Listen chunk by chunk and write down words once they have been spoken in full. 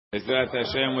Ezrat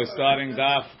Hashem, we're starting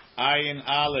Daf Ayin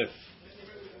Aleph.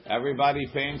 Everybody,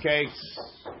 pancakes.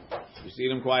 You see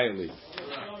them quietly.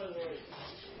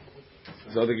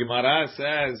 So the Gemara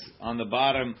says on the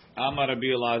bottom, Amar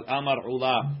Ula,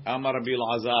 Amar Rabbi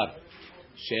Azar,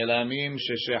 Shelamim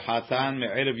sheshehatan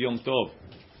me'erev Yom Tov.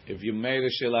 If you made a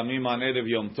shelamim on erev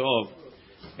Yom Tov,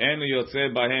 enu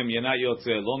yotze bahem, you're not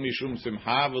yotze, lo mishum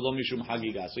simcha v'lo mishum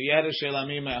hagiga. So you had a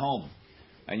shelamim at home,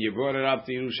 and you brought it up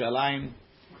to Yerushalayim,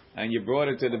 and you brought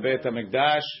it to the Beit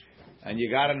HaMikdash, and you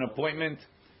got an appointment.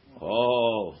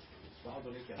 Oh,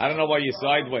 I don't know why you're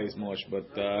sideways, Moshe, but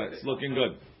it's looking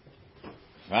good,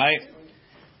 right?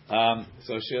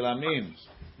 So shelamim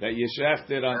that you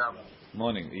shechted on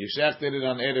morning, you shechted it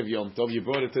on erev Yom Tov. You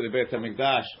brought it to the Beit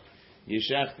HaMikdash. You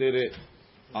shechted it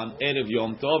on erev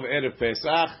Yom Tov, erev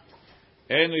Pesach.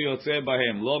 Enu yotze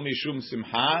bahem lo mishum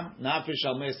simcha, nafish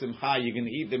shalmei simcha. You can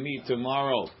eat the meat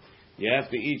tomorrow. You have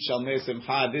to eat shalmei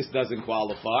simcha. This doesn't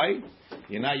qualify.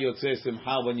 You're not yotze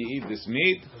simcha when you eat this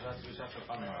meat.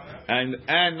 And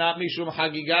not mishum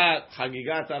hagigat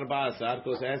arba'asar,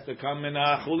 because it has to come in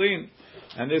chulin,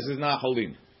 and this is not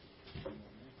chulin.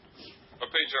 What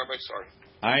page are we?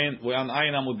 Sorry. We're on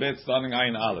Ayin Amud Bet, starting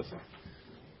Ayin Aleph.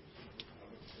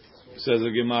 Says the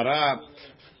Gemara,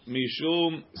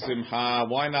 mishum simcha.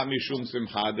 Why not mishum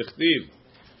simcha? Dichtiv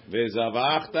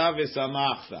ve'zavachta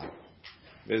ve'samachta.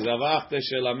 Ve'zavachta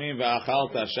shelamim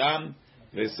ve'achalta sham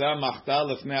ve'samachta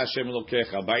lefnei Hashem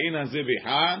Elokecha. Ba'in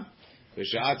hazivicha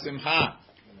ve'shat simcha.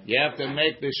 You have to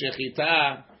make the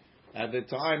shechita at the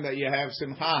time that you have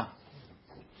simcha.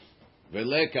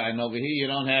 Ve'leka, and over here you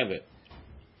don't have it.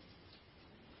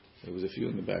 There was a few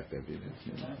in the back that didn't.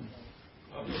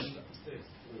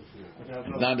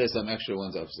 Now there's some extra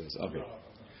ones upstairs. Okay.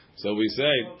 So we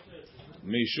say,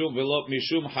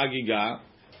 Mishum Hagiga.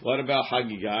 What about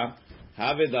Hagiga?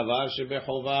 Have a davar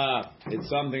shebechova. It's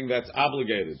something that's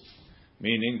obligated.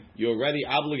 Meaning, you're already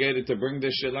obligated to bring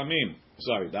the shelamim.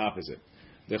 Sorry, the opposite.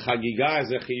 The Hagiga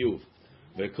is a chiyuv.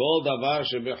 V'kol davar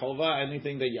shebechova,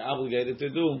 anything that you're obligated to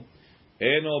do,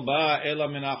 eno ba ela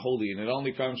min ha'chulin. It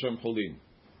only comes from chulin.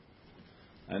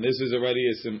 And this is already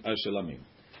a shelamim.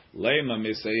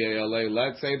 Let's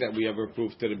say that we have a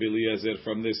proof to the Eliezer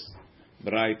from this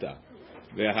Braita.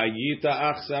 V'hayita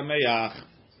ach sameach.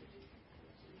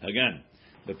 Again,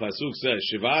 the pasuk says,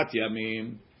 Shivat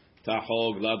yamim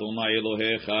tahog l'Adonai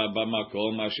Elohecha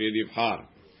b'makom asher yivhar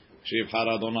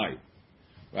Adonai.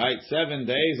 Right? 7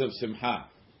 days of simcha.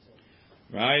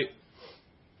 Right?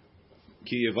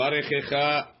 Ki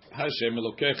yivarechecha Hashem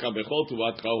Elokecha b'chol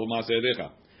tuvatcha u'ma'asedecha.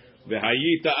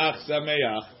 V'hayita ach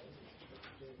sameach.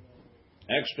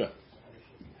 Extra.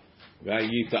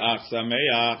 V'hayita ach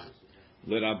sameach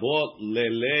l'rabot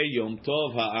lele yom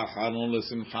tov ha'acharon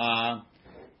l'simcha,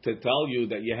 to tell you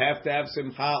that you have to have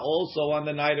simcha also on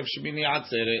the night of Shemini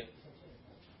Atzeret.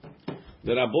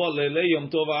 L'rabot lele yom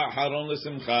tov ha'acharon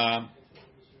l'simcha.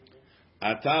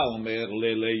 Ata omer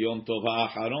lele yom tov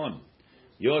ha'acharon.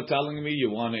 You're telling me you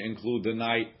want to include the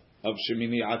night of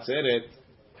Shemini Atzeret.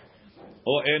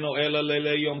 O eno ela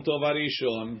lele yom tov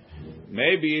harishon.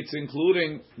 Maybe it's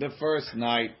including the first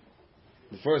night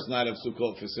of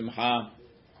Sukkot for Simcha.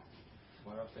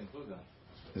 Why have to include that?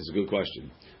 This is a good question.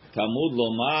 Talmud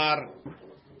lomar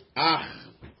ach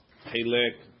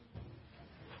hilek.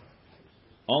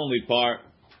 Only part.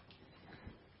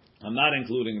 I'm not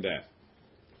including that.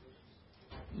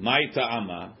 Mai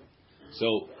ta'ama.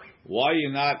 So why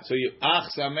you not? So you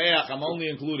ach sameach. I'm only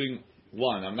including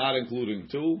one. I'm not including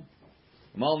two.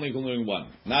 I'm only including one.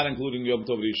 Not including Yom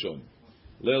Tov Rishon.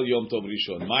 Leil Yom Tov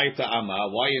Rishon. Mai ta'ama.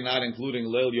 Why you not including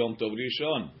Leil Yom Tov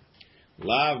Rishon?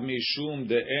 Lav mishum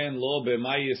de'en lo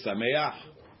b'mai yisameach.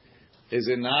 Is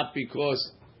it not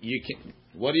because you can?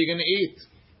 What are you going to eat?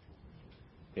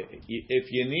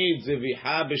 If you need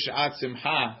ziviha b'shat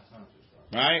simcha,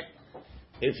 right?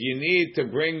 If you need to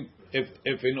bring,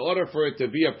 if in order for it to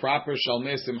be a proper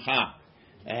shalmei simcha,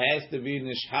 it has to be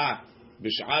nishhat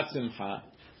b'shat simcha.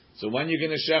 So when you're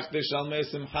going to shech the shalmei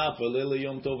simcha for Leil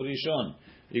Yom Tov Rishon,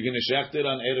 you're going to shecht it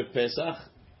on Erev Pesach.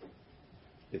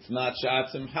 It's not Shat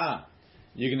Simcha.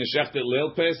 You're going to shecht it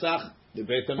Leil Pesach. The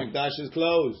Beit HaMikdash is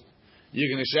closed. You're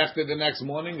going to shecht it the next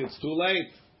morning. It's too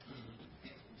late.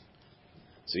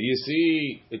 So you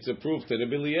see, it's a proof to the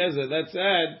Eliezer that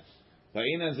said,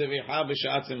 Va'inan zevicha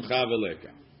b'shat simcha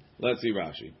v'leka. Let's see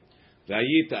Rashi.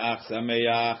 V'ayita ach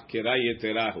sameach kira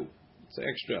yeterahu. It's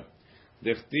extra.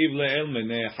 Dechtiv le'el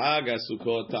menei hag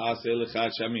asukot ta'aseh lecha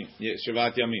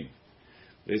shivat yamim.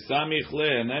 V'samich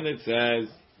le, and then it says,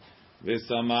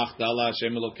 V'samachta ala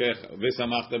Hashem Elokecha,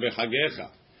 V'samachta b'chagecha.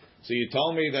 So you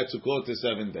told me that Sukkot is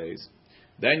 7 days.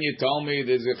 Then you told me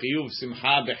there's a chiyuv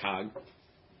simcha b'chag.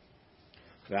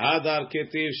 V'hadar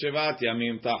ketiv shevat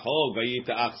yamim tahog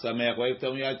v'yita ach sameach. Why you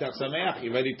tell me ach sameach?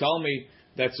 You already told me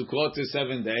that Sukkot is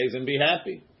 7 days and be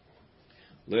happy.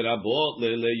 L'rabot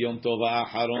le'yom tov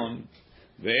ha'acharon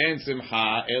ve'en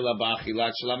simcha ela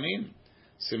ba'achilat shlamim.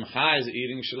 Simcha is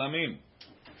eating shlamim.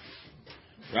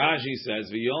 Rashi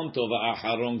says v'yom tov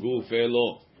ha'acharon guf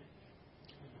elo.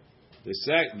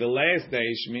 The last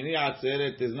day Shmini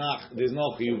Atzeret there's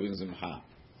no chiyuv in simcha.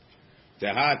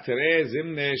 Teha tere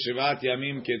zimne shivat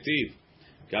yamim ketiv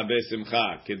kabe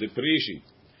simcha kedeprishi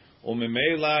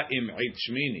umemela im it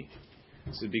shmini.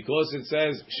 So because it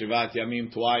says shivat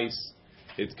yamim twice,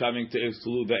 it's coming to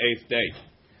include the 8th day.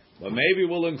 But maybe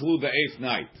we'll include the 8th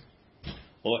night.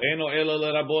 O eno ela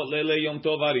lerabot lele yom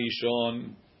tov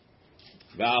harishon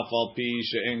va'af al pi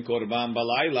she'en korban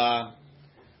balayla.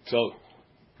 So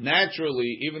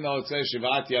naturally, even though it says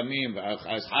shivat yamim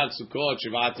as Chag Sukkot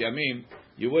shivat yamim,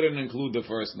 you wouldn't include the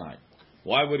first night.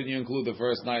 Why wouldn't you include the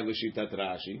first night l'shitat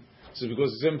Rashi? So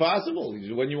because it's impossible.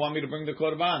 When you want me to bring the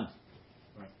korban.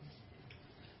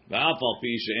 Va'af al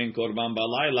pi she'en korban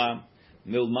balayla.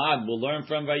 Nilmad, we'll learn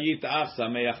from Vayit Ach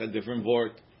Sameach a different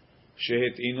word.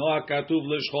 Shehet ino hakatuv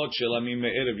l'shchot shelamim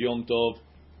me'erev Yom Tov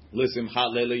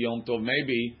l'simchat lele Yom Tov.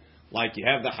 Maybe like you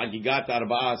have the Hagigat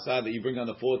Arba'a Asar that you bring on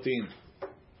the 14th,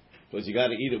 because you got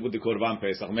to eat it with the Korban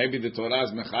Pesach. Maybe the Torah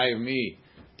is mechayev me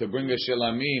to bring a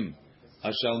shelamim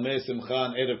a shalmei simcha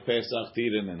on erev Pesach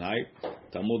tir in the night.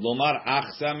 Talmud lomar Ach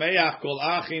Sameach kol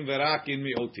achim v'rakin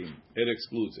mi'utim. It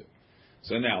excludes it.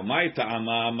 So now, my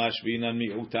ta'ama mashvinan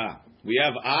mi'uta. We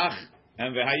have ach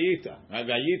and v'hayita.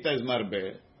 V'hayita is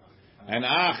marbeh, and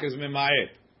ach is mimayet.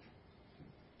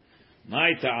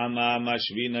 My ta'ama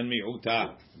mashvinan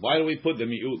mi'uta. Why do we put the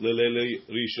mi'ut lelele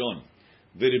rishon,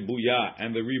 v'ribuya,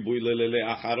 and the ribuy lelele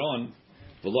acharon?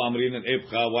 V'lo amrinan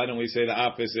ebcha. Why don't we say the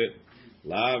opposite?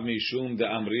 Lav mishum de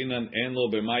amrinan en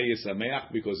lo b'may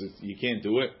yisameach, because you can't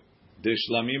do it. De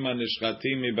shlamim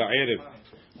anishchatim mi ba'erev.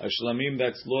 A shlamim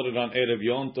that's slaughtered on erev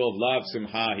Yom Tov lav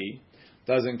simhahi.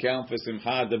 Doesn't count for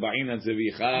simcha. The ba'ina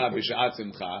zevicha b'shat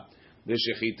simcha. The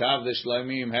shechitav the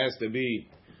shlamim has to be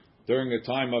during the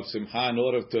time of simcha in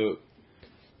order to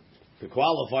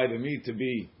qualify the meat to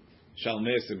be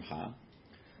shalmei simcha.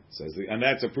 Says and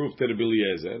that's a proof to the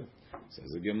Biliezer.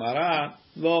 Says the Gemara,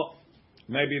 no,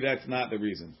 maybe that's not the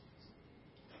reason.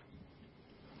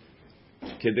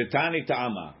 Kedetani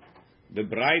ta'ama. The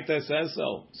Braita says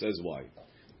so. Says why?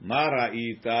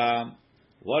 Mara'ita.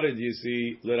 What did you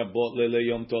see? Lerabot lele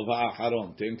yom tov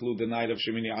ha'acharon, to include the night of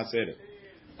Shemini Aseret.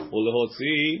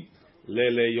 Ulehotzi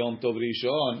lele yom tov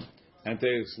rishon, and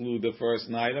to exclude the first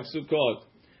night of Sukkot.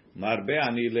 Marbe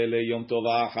ani lele yom tov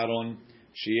ha'acharon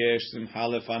sheyesh simcha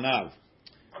lefanav.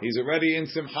 He's already in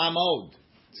simcha mode.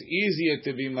 It's easier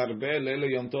to be marbe lele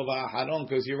yom tov ha'acharon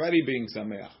because you're already being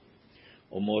sameach.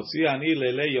 Umotzi ani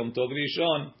lele yom tov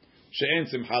rishon she'en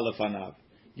simcha lefanav.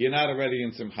 You're not already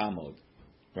in simcha mode.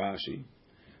 Rashi.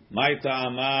 My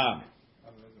ta'ama.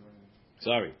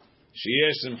 Sorry.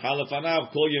 Sheyesh simcha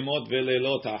lefanav kol yemot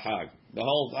ve'leilot ha'chag. The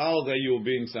whole holiday you were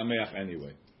being sameach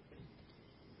anyway.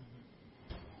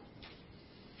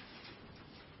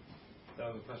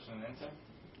 That was a question and answer?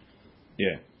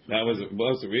 Yeah. That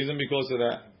was the reason because of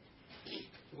that.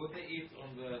 What they eat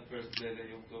on the first day of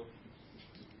Yom Tov?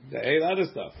 They ate other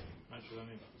stuff.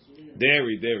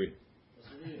 Dairy.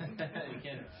 You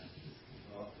can't.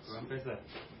 Korban Pesach.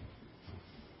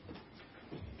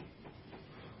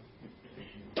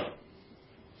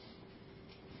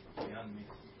 Beyond meat.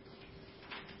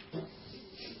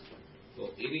 So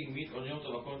eating meat on Yom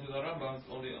Tov according to the Rambam is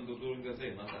only during the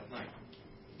day, not at night.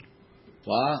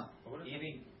 What?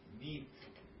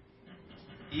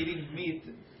 Eating meat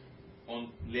on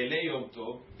Lele Yom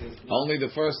Tov is Only the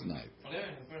first night. Only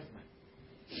the first night.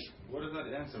 What is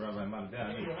that answer, Rabbi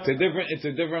Malbeh? It's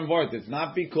a different word. It's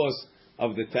not because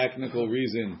of the technical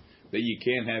reason that you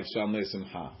can't have Shalmei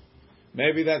Simcha.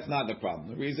 Maybe that's not the problem.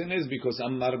 The reason is because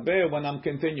I'm marbeh when I'm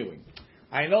continuing.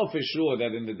 I know for sure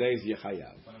that in the days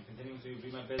Yechayav. When I'm continuing, so you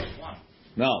be my best one.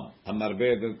 No, I'm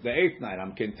marbeh the 8th night.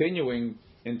 I'm continuing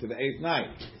into the 8th night.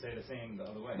 You say the same the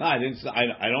other way. No, I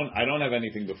don't have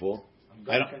anything before. I'm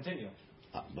going to continue.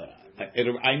 But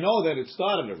I know that it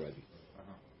started already.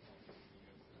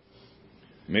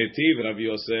 Metiv Rav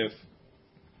Yosef.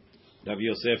 Rav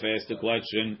Yosef asked the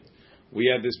question. We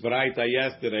had this Braita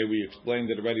yesterday. We explained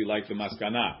it already, like the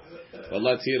Maskana. But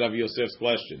let's hear Rav Yosef's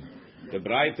question. The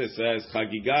Braita says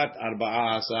Chagigat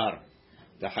Arba'a Asar.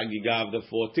 The Chagigah of the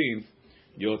 14th.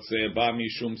 Yotze ba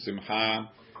mishum simcha.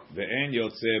 Ve'en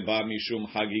yotze ba mishum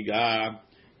Chagigah.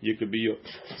 You could be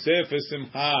Yotze for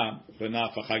simcha, but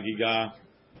not for Chagigah.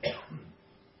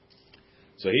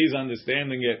 So he's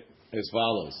understanding it as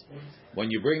follows. When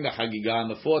you bring the Hagigah on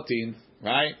the 14th,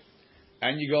 right?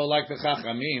 And you go like the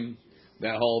Chachamim,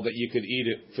 that hold that you could eat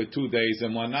it for 2 days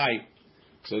and 1 night.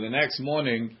 So the next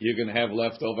morning, you're going to have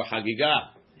leftover Hagigah.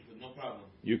 No problem.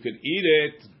 You could eat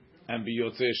it and be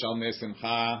Yotzei Shalmei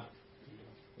Simcha,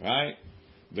 right?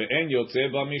 Ve'en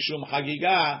Yotzei ba mishum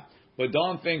Hagigah. But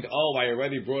don't think, oh, I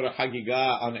already brought a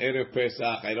Hagigah on Erev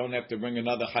Pesach. I don't have to bring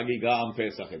another Hagigah on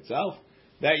Pesach itself.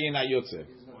 That you're not Yotzei.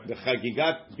 The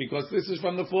Hagigah, because this is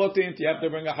from the 14th, you have to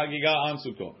bring a Hagigah on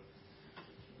Sukkot.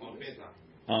 On Pesach.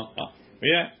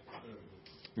 Yeah.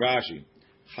 Rashi.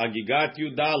 Hagigat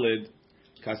Yudalid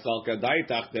Kasal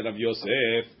Kadaitach Rav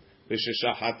Yosef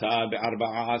V'sheshachata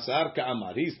be'arba'a asar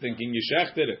ka'amar. He's thinking you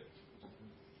shechted it.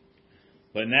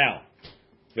 But now,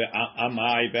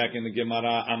 Amai, back in the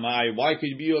Gemara, Amai, why could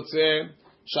you be Yotzeh?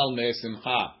 Shalmei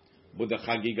Simcha. But the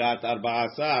Chagigat Arba'a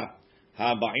Asar,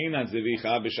 Ha'ba'ina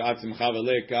Zevicha B'shat Simcha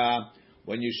V'leka.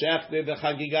 When you shechted the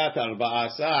Chagigat Arba'a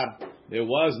Asar, there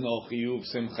was no Chiyuv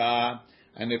Simcha.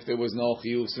 And if there was no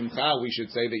Chiyuv Simcha, we should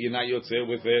say that you're not Yotzeh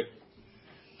with it.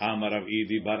 Amar Rav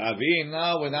Idi Bar Avi.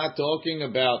 No, we're not talking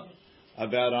about on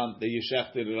that you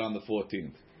shechted it on the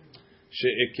 14th.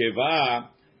 She'ikeva.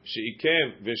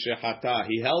 She'ikev v'shechata.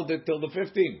 He held it till the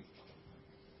 15th,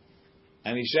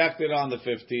 and he shechted on the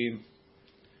 15th.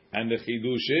 And the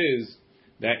chidush is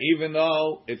that even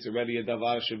though it's already a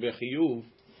davar shebechiyuv,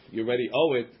 you already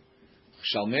owe it.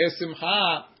 Shalmei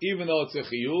simcha, even though it's a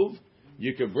chiyuv,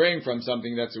 you could bring from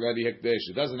something that's already hekdesh.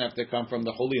 It doesn't have to come from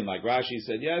the chulin, like Rashi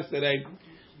said yesterday,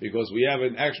 because we have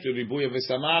an extra ribuya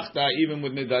v'samachta even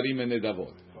with nidarim and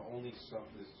nidavot. Only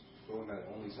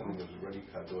something that was already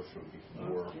kadosh from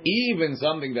before. Even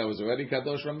something that was already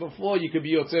kadosh from before, you could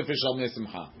be yotzei for shalmei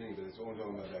simcha. But it's only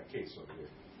talking about that case over here.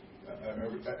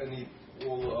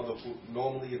 All the other food,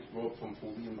 normally it's brought from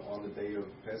Fulin on the day of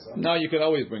Pesach. No, you could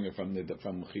always bring it from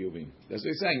chiyuvim. That's what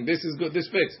he's saying. This is good. This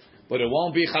fits, but it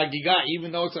won't be chagigah,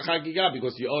 even though it's a chagigah,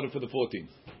 because you owed it for the 14th.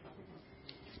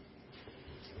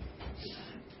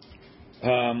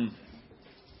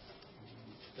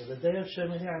 The day of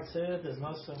Shemini Atzeret is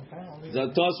not Simcha.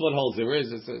 The Tosfot holds there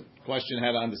is. It's a question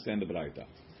how to understand the Braita.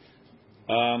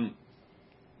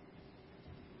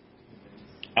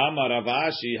 Amar Rav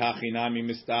Ashi hachinami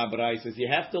mistabra. Says you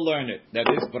have to learn it. That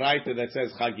this Braita that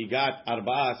says Chagigat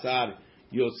Arba Asar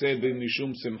Yoseh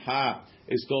b'mishum Simcha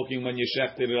is talking when you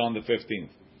shechted it on the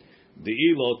 15th. The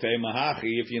ilo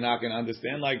teimahachi. If you're not going to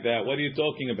understand like that, what are you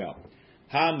talking about?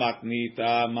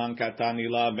 Hamatnita mankatani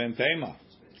la ben tema.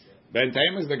 Ben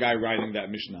Tema is the guy writing that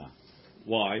Mishnah.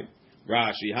 Why?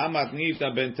 Rashi.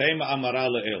 Hamatnita Ben Tema amara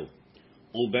le'il.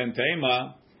 U Ben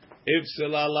Tema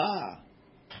ifsilala.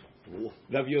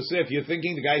 Rav Yosef, you're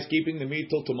thinking the guy's keeping the meat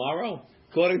till tomorrow?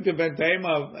 According to Ben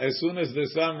Tema, as soon as the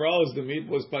sun rose, the meat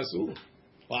was pasul.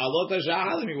 Alota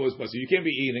shahal, the meat was pasul. You can't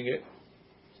be eating it.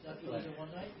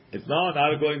 It's not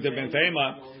according to Ben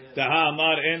Tema. Taha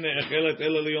amar en echelet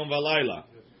ela liyom v'layla.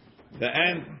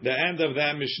 The end of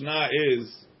that Mishnah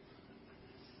is.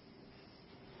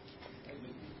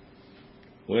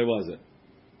 Where was it?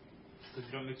 Because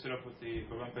you don't mix it up with the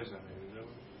Korban Pesach, maybe.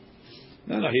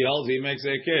 No, he makes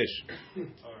a kish.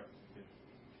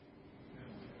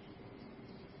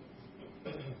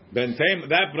 Ben Tema,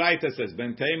 that Braita says,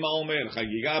 Ben Tema Omer,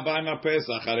 Chagiga Ba'ima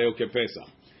Pesach, Hareu Kepesach.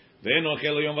 Ve'en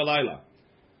ochel yom v'layla.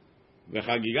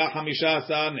 Ve'chagiga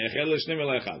 15, ne'echel l'shnim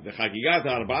elechad. Ve'chagiga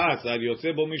 14,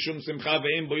 yotze bo mishum simcha,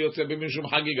 ve'im bo yotze bo mishum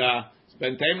chagiga. It's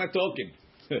Ben Tema talking.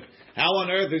 How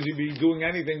on earth is he be doing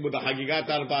anything with the Hagigat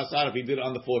Arba Asar if he did it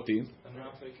on the 14th?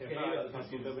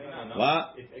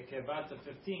 What?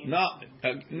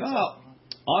 No.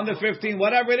 On the 15th,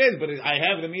 whatever it is, but I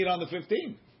have the meat on the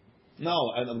 15th.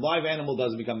 No, a live animal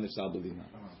doesn't become Nifsal B'dina.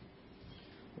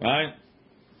 Right?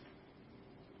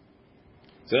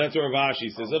 So that's what Rav Ashi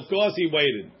says. Of course he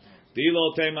waited.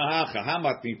 Dilo Teimahacha,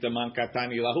 Hamatnita Man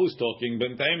Katani Lahus talking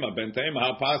Ben Tema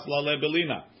Ha Pasla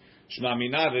Lebelina. Shma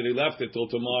Mina that he left it till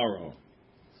tomorrow.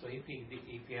 So if he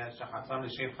has Shachatzam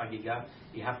L'Shem Chagiga,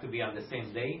 you have to be on the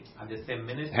same day, on the same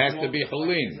minute? Has to be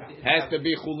Chulin. Has to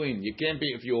be Chulin. You can't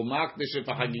be, if you mark the Shef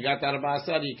Chagigat Arba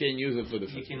Asar, you can't use it for the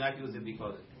 15th. You cannot use it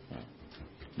because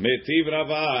Metiv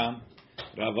Rava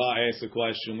asks a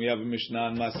question. We have a Mishnah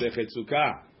in Masechet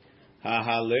Sukkah.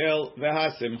 Ha-Halel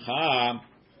ve'ha-Simcha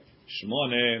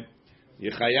Shmone.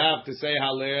 You chayav to say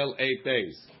Halel 8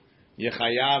 days.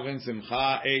 Yechayav and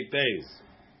Simcha 8 days.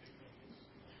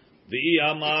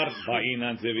 V'i Amar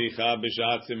Ba'inan Zevicha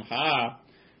B'Shat Simcha.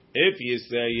 If you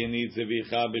say you need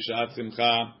Zevicha B'Shat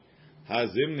Simcha,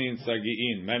 Hazimnin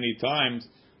Sagi'in. Many times,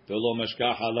 the Lo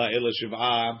Mashkach Hala Ila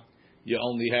Shiv'ah, you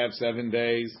only have 7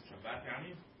 days.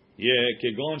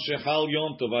 kegon shechal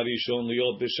yom tov harishon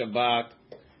liot b'Shabbat.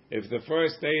 If the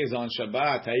first day is on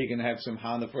Shabbat, how you can have simcha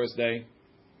on the first day?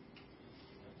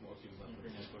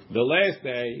 The last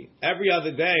day, every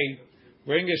other day,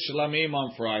 bring a shlamim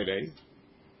on Friday.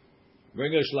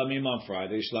 Bring a shlamim on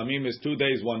Friday. Shlamim is 2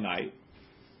 days, 1 night.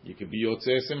 You could be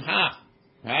yotzei simcha,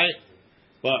 right?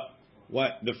 But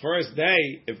what the first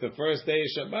day? If the first day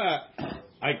is Shabbat,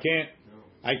 I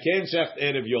can't shecht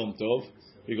erev Yom Tov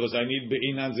because I need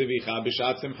be'inan zivicha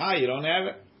b'shat simcha. You don't have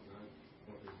it.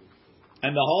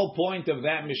 And the whole point of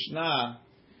that Mishnah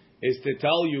is to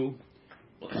tell you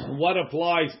what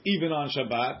applies even on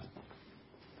Shabbat.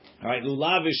 Right?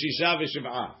 Lulav v'shisha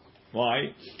v'shiv'ah.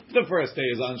 Why? The first day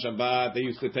is on Shabbat. They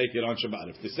used to take it on Shabbat.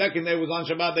 If the second day was on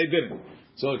Shabbat, they didn't.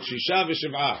 So it's shisha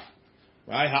v'shiv'ah.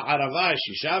 Right? Ha'arava,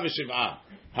 shisha v'shiv'ah.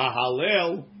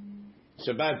 Ha'halel.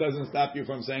 Shabbat doesn't stop you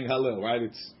from saying halel, right?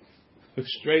 It's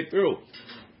straight through.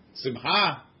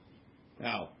 Simcha.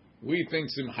 Now, we think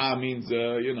simcha means,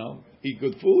 eat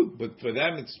good food, but for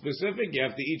them it's specific. You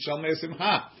have to eat shalmei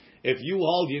simcha. If you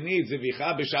hold you need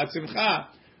zivicha b'shat simcha,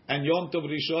 and Yom Tov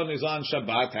Rishon is on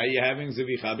Shabbat, how are you having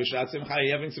zivicha b'shat simcha? How are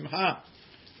you having simcha?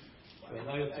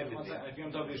 If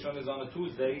Yom Tov Rishon is on a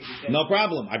Tuesday, no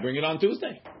problem. I bring it on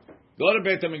Tuesday. Go to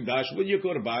Beit HaMikdash with your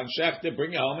korban, shecht it,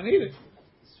 bring it home and eat it.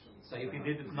 So if he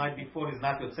did it the night before, it's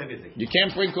not yotzei b'zeh. You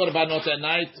can't bring korbanot at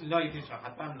night. No, you can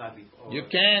shachatam night before. You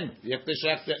can't. You have to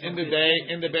shecht it in the day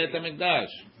in the Beit HaMikdash.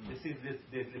 This is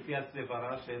this Lifiat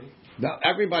Sevara Shel. Now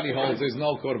everybody holds there's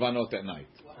no korbanot at night.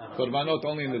 Korbanot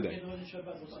only in the day.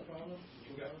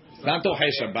 Not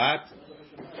Tochei Shabbat.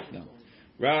 No.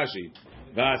 Rashi.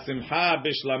 V'asimcha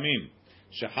b'shlamim.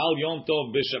 Shechal Yom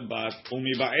Tov b'Shabbat.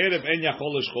 Umi ba'erev en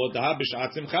yachol l'shchot. Ha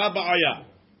b'shat simcha ba'aya.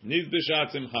 Nid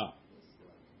b'shat simcha.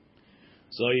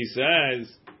 So he says,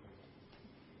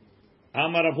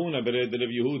 Amar Rav Huna bered Rav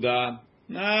Yehuda.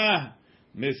 Nah.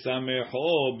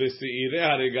 Misamecho b'seirei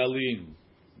haregalim.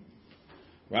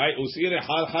 Right? Useirei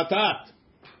hal chatat.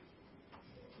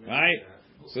 Right?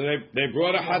 So they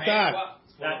brought a hatat.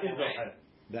 that is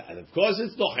the Of course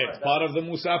it's dochet. It's part of the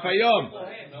Musaf Hayom.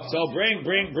 So bring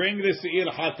the seir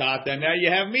hatat, and now you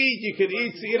have meat. You could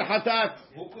eat seir hatat.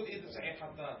 Who could eat the seir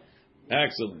hatat?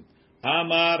 Excellent.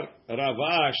 Amar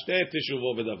Rava shte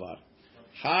teshuvo b'davar.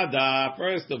 Hada,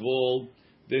 first of all,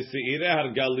 the seirei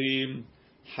hargalim,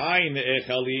 hay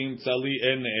ne'echalim, tzali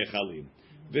en ne'echalim.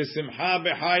 V'simcha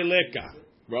b'hay leka.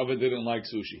 Rava didn't like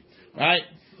sushi. Right?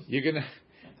 The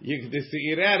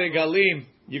seirei hargalim,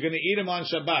 you're going to eat them on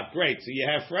Shabbat. Great. So you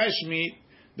have fresh meat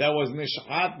that was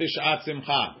nishat b'shat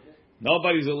simcha.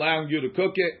 Nobody's allowing you to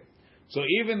cook it. So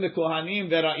even the kohanim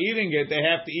that are eating it, they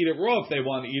have to eat it raw if they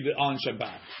want to eat it on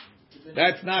Shabbat.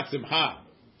 That's not simcha.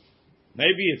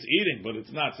 Maybe it's eating, but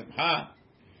it's not simcha.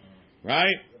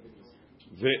 Right?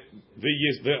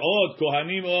 Ve'od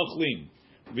kohanim ochlim.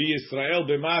 Ve'Yisrael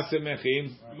b'ma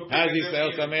semechim. How's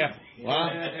Yisrael samech?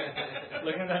 What?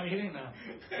 Look at them eating now.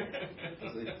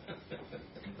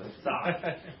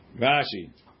 Rashi.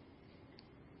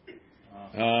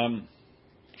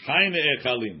 Chayne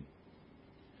echalim.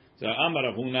 So Amar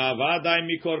Rav Huna vaday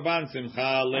mikorban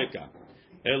simcha leka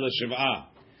el shiv'a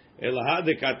el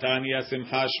hadekatanya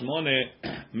simcha shmone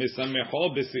misamecho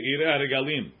b'seirei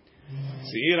haregalim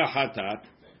seir hatat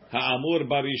ha'amur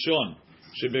barishon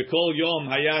shebekol yom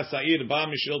haya sa'ir ba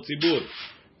mishel tzibur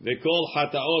vekol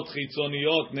hataot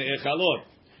chitzoniot ne'echalot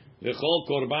vechol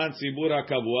korban tzibur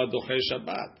hakavua doche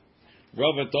Shabbat.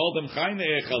 Rava told him chayne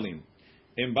echalim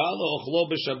im ba'lo ochlo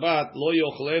b'Shabbat lo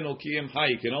yochlenu ki im hay.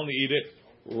 You can only eat it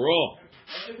raw.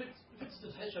 If it's the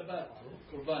Shabbat,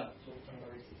 Kurban, so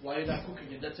why are you not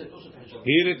cooking it? That's it. Also Shabbat.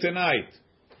 Eat it tonight.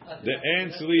 The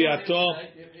end tzliyato.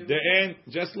 The end.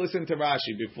 Just listen to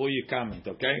Rashi before you comment,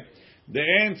 okay? The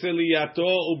end tzliyato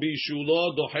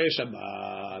ubishulo doche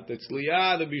Shabbat. The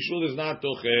tzliyah, the bishul is not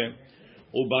doche.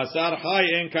 Ubasar hay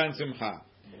en kan simcha.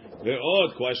 The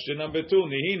odd question number 2.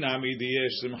 Nihi nami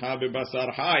diyesh simcha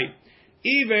bebasar hay.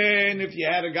 Even if you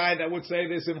had a guy that would say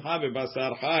this simcha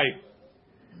bebasar hay.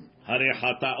 הרי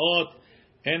חטאות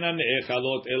אינן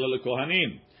נאכלות אלא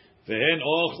לכהנים והן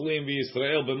אוכלים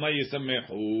בישראל במה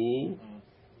ישמחו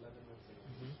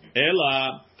אלא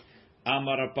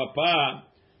אמר הפפה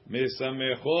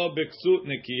משמחו בקצות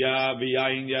נקייה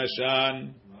ויין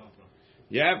ישן.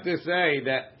 You have to say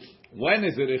that when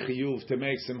is it a chiyuv to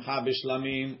make simcha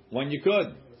b'shlamim? When you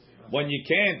could. When you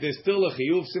can't, there's still a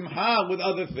chiyuv simcha with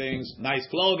other things, nice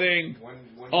clothing,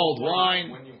 old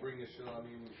wine. When you bring a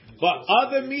shlamim, But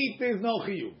other meat, there's no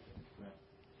chiyuv.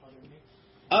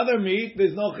 Other meat,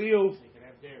 there's no chiyuv.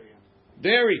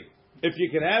 Dairy. If you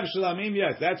can have shlamim,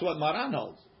 yes, that's what Maran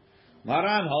holds.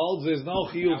 Maran holds there's no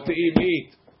chiyuv to eat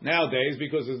meat nowadays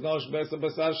because there's no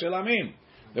basar shelamim.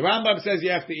 The Rambam says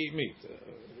you have to eat meat.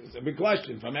 It's a big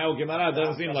question. From El Gemara, it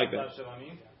doesn't seem like that.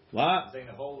 What?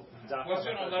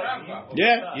 Question on the Rambam.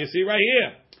 Yeah, you see right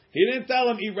here. He didn't tell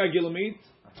him eat regular meat.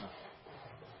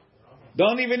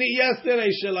 Don't even eat yesterday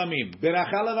shelamim.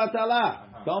 Beracha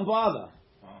levatala. Don't bother.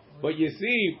 But you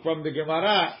see from the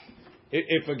Gemara,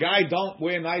 if a guy don't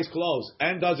wear nice clothes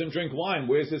and doesn't drink wine,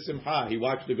 where's his simcha? He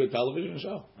watched a good television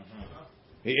show.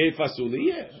 He ate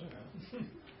fasuli.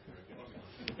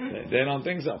 They don't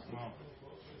think so.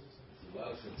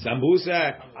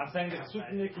 Sambusa. I'm saying that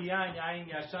Sut Nikiya and Yain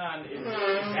Yashan is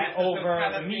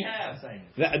over meat.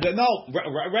 No,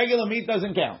 regular meat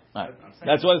doesn't count. Right.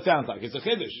 That's what it sounds like. It's a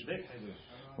chiddush.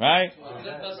 Right?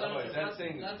 That's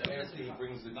saying after he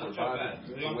brings the korban.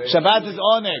 Shabbat is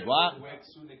oneg. What?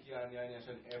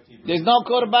 There's no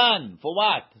korban. For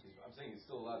what? I'm saying he's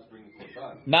still allowed to bring the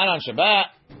korban. Not on Shabbat.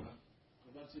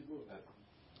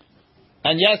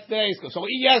 And yesterday's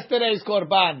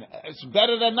korban. It's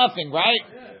better than nothing, right?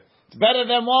 It's better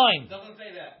than wine. Doesn't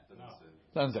say that.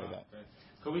 Doesn't say that.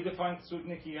 Can we define Sut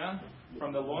Nikiya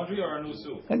from the laundry or a new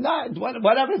suit? And not,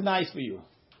 whatever's nice for you.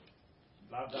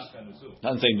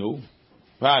 Doesn't say new.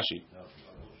 Rashi.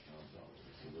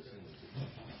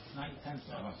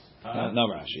 No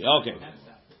Rashi. Okay.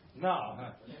 No.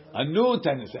 A new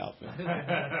tennis outfit.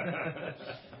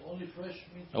 Only fresh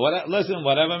meat. Listen,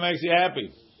 whatever makes you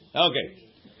happy. Okay.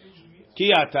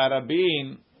 Kiyata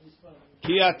Rabin.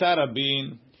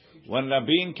 When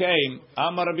Rabin came,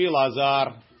 Amar Rabbi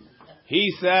Lazar,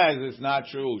 he says it's not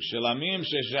true. Shelamim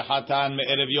sheshechatan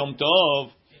me'erev Yom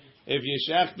Tov. If you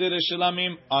shechted a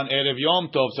shelamim on erev Yom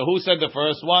Tov, so who said the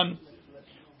first one?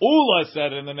 Ula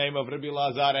said in the name of Rabbi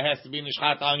Lazar, it has to be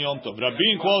nishchat on Yom Tov.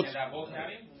 Rabin quotes.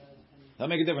 That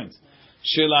make a difference.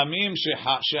 Shelamim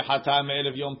shechatan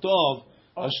me'erev Yom Tov.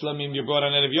 A shlamim you brought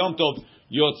on erev Yom Tov.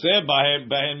 Yotze bahem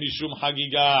mishum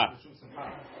hagiga.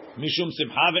 Mishum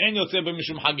simcha ve'en yotze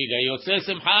b'mishum hagiga. Yotze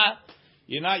simcha,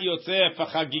 you're not yotze for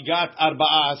hagigat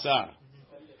arba'a asar.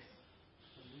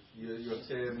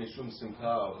 Yotze mishum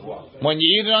simcha. When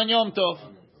you eat it on Yom Tov,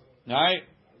 right?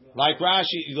 Like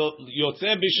Rashi, yotze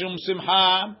b'mishum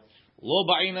simcha, lo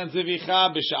ba'inan zevicha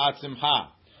b'sha'at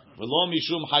simcha, v'lo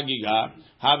mishum hagiga,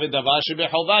 have davar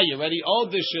shebechova. You already owe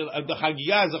the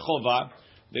hagiga as a chova.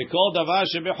 They call davar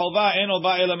shebechova eno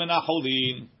ba'ela min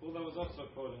ha'cholin.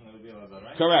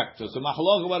 Correct. So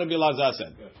machlok what Rabbi Lazar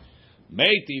said.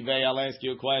 Meiti vei, I'll ask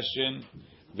you a question.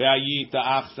 Ve'ayita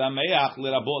ach sameach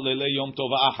l'rabot lele Yom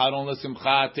Tov ha'acharon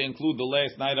l'simcha, to include the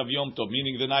last night of Yom Tov,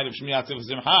 meaning the night of Shmini Atzif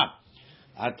Simcha.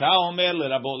 Ata omer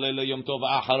l'rabot lele Yom Tov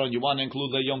ha'acharon. You want to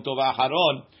include the Yom Tov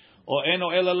ha'acharon, or eno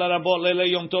ela l'rabot lele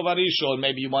Yom Tov ha'rishon.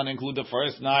 Maybe you want to include the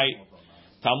first night.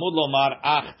 Talmud lomar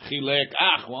ach chilek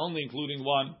ach. We're only including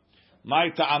one. My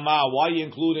ta'ama. Why are you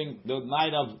including the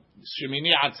night of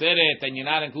Shemini Atzeret and you're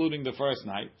not including the first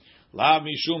night? La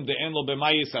mishum de en lo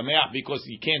b'mayi sameach, because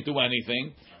he can't do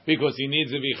anything, because he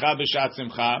needs a vicha b'shat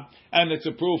simcha, and it's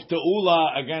a proof to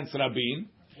Ula against Rabin.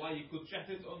 Why you could check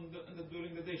it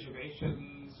during the day?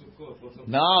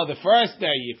 No, the first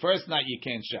night you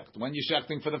can't shecht. When you're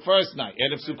shechting for the first night,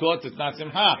 Erev Sukkot, it's not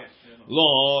simcha.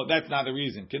 Lo, that's not the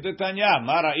reason. Kedetanya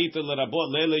mara'ita l'rabot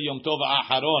lele Yom Tov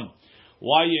ha'acharon.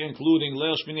 Why are you including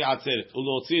Leil Shmini Atzeret?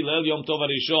 Ulotzi Leil Yom Tov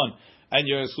Rishon, and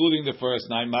you're excluding the first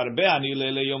night. Marbe ani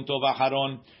Leil Yom Tov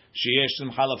Acharon sheyesh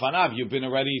simcha lefanav. You've been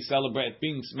already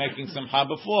making simcha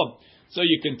before, so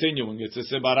you're continuing. It's a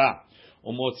sebara.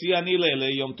 Umotzi ani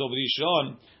Leil Yom Tov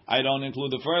Rishon. I don't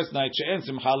include the first night she'en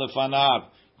simcha lefanav,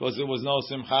 because there was no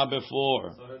simcha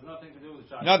before. So there's nothing to do with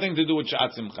Shat. Nothing to do with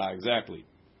Shat Simcha, exactly.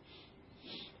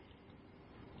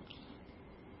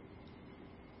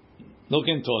 Look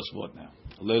in Tosfot now.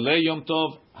 Lele Yom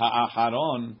Tov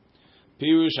ha'acharon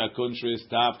pirush hakunshris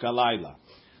tav kalayla.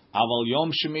 Aval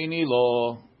Yom Shemini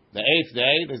lo. The 8th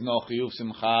day, there's no chiyuv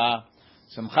simcha.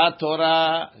 Simchat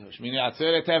Torah, Shmini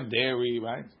Atzeret have dairy,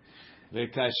 right?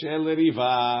 V'kasher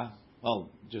l'riva. Well,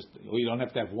 just, you don't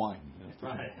have to have wine.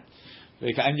 Right.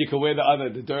 And you can wear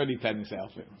the dirty tennis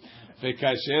outfit.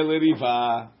 V'kasher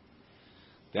l'riva.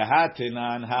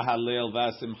 Tehatinan ha'halel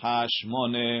v'simcha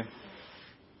shmone.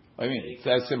 What do you mean? It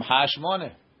says simcha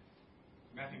shmone.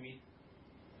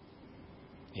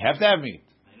 You have to have meat.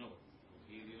 I know.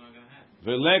 You're not going to have.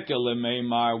 V'leka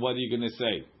lemeimar. What are you going to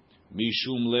say?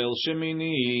 Mishum leil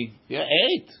shemini. Yeah,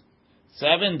 8.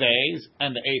 7 days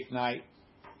and the 8th night.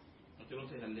 But you don't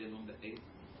say Hallel on the 8th.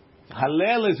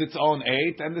 Hallel is its own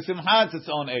 8 and the simcha is its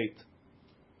own 8.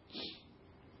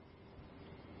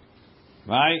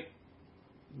 Right?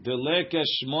 Deleka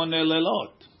shmone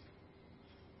lelot.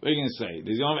 What are you going to say?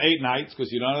 You don't have 8 nights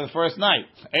because you don't have the first night.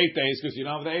 8 days because you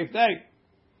don't have the 8th day.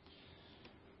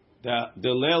 the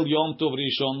Leil Yom Tov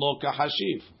Rishon lo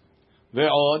kahashiv.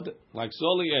 Ve'od, like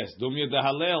Soli is, Dumya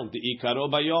dehalel, the Ikaro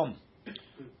bayom.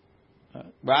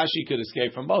 Rashi could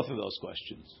escape from both of those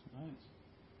questions. Right.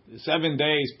 The 7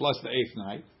 days plus the 8th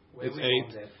night, it's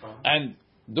 8. And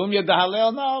Dumya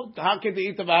dehalel, no,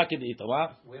 hakidita v'hakidita,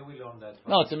 what? Where we learn that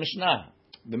from? No, it's a Mishnah.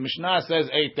 The Mishnah says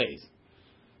 8 days.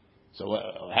 So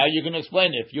how are you going to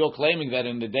explain it? If you're claiming that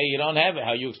in the day you don't have it,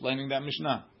 how are you explaining that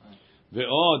Mishnah?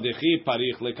 Ve'od dechi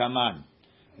parich lekaman.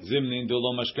 Zimnin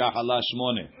delo mashkach ala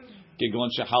shmone. Kegon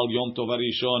shechal yom tov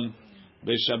harishon.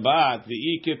 B'Shabbat,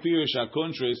 ve'i kepir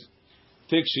shakontris.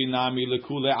 Tikshi nami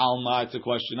lekule alma. It's a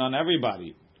question on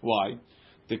everybody. Why?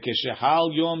 The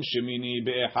keshechal yom shemini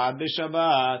be'echad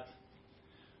b'Shabbat.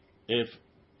 If,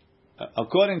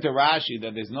 according to Rashi,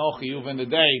 that there's no chiyuv in the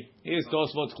day, here's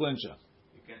Tosfot Klincha.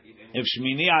 If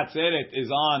Shmini Atzeret is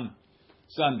on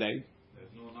Sunday,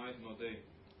 there's no night, no day.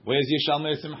 Where's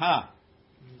Yishalmei Simcha?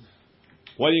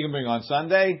 What are you going to bring on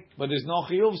Sunday? But there's no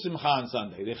Chiyuv Simcha on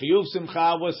Sunday. The Chiyuv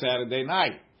Simcha was Saturday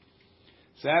night.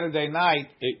 Saturday night,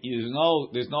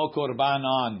 there's no Korban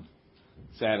on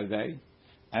Saturday,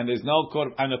 and there's no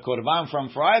and the Korban from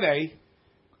Friday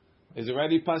is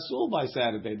already pasul by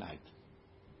Saturday night.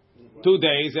 2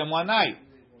 days and 1 night.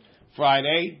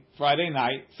 Friday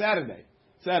night, Saturday.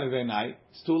 Saturday night,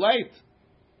 it's too late.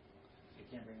 You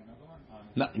can't bring another one?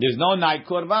 No, there's no night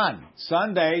korban.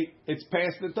 Sunday, it's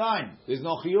past the time. There's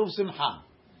no chiyuv simcha.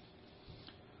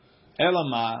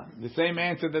 Elama, the same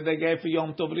answer that they gave for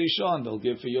Yom Tov Rishon, they'll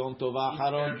give for Yom Tov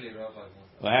Acharon.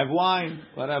 We'll have wine,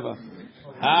 whatever.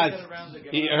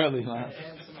 Eat early, man.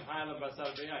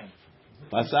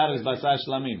 Basar is basar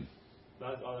shlamim.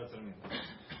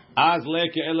 Az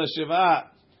leke ela shiva.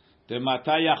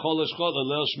 Mata yachol eshchot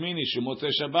lel shmini shemotze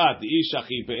Shabbat. The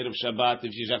ishachi be'erev Shabbat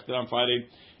if she shachted on Friday.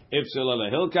 If selala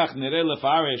hilkach nirei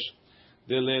lefarish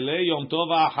the lele Yom Tov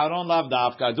Acharon lav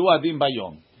davka du adim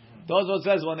bayom. Those what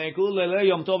says when they include lele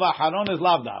Yom Tov Acharon is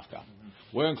lav davka.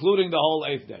 We're including the whole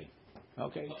 8th day.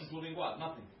 Okay. Including what?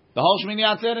 Nothing. The whole Shmini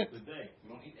Atzeret. The day. You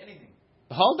don't eat anything.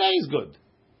 The whole day is good.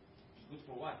 Good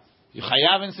for what? You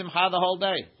chayav in simcha the whole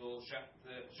day.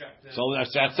 So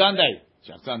that's Sunday.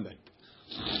 Shach Sunday.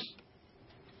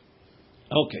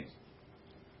 Okay.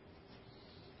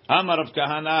 Amar Rav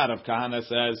Kahana. Rav Kahana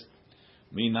says,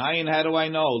 Minayin, how do I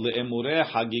know? Le'emureh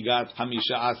hagigat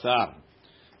hamisha asar.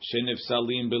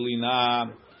 Shenifsalim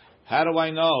belina. How do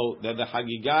I know that the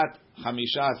hagigat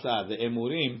hamisha asar, the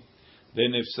emurim, they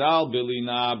nifsal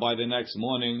belina by the next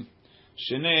morning?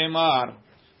 Shene'emar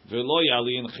velo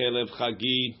yalin chelev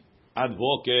chagi ad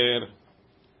boker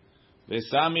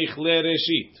vesamich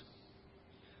le'reshit.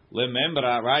 Remember,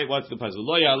 right? What's the pasuk?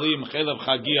 Lo yalim chelev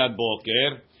chagi ad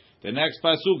boker. The next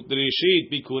pasuk, Drishit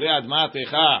bikurei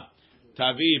admatecha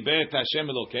tavi bet Hashem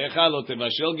Elokecha lo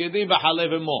tevashel gedi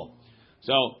v'chalev emo.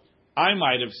 So I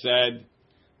might have said,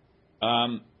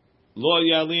 Lo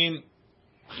yalim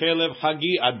chelev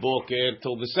chagi ad boker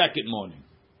till the second morning,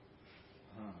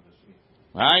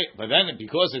 right? But then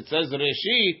because it says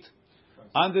Reshit,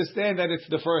 understand that it's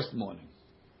the first morning.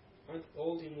 Aren't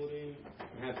all imurim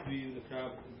have to be in the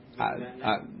crowd?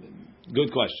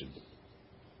 Good question.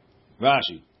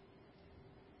 Rashi.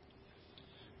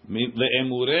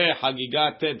 Le'emureh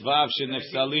hagigat tetvav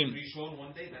shenefsalim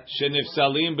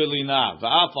belina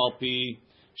v'af al pi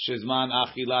shezman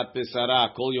achilat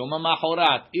pesara kol yom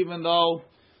ha'machorat. Even though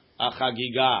a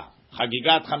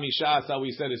chagigat chamisha, so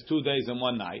we said is 2 days and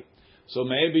 1 night. So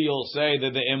maybe you'll say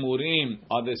that the emurim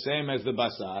are the same as the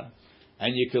basar,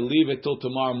 and you can leave it till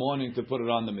tomorrow morning to put it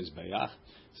on the mizbeach. It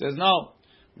says no.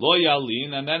 Lo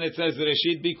yalin, and then it says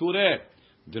Reshit bikureh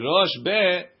drosh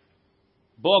be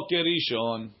boker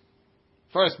rishon,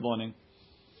 first morning.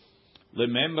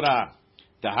 Lemembra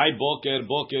tahai boker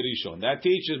rishon. That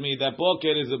teaches me that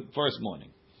boker is the first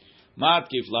morning.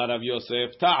 Matkif la Rav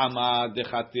Yosef ta'ama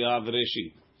dechatiav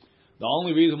Reshit. The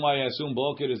only reason why I assume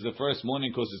boker is the first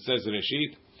morning because it says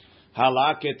Reshit.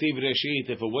 Hala ketiv Reshit.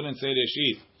 If it wouldn't say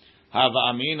Reshit, hava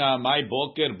amina my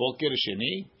boker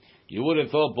sheni. You would have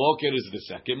thought boker is the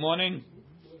second morning.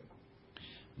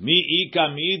 Mi ika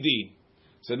midi.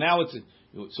 So now it's.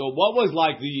 So what was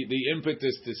like the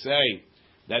impetus to say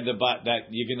that that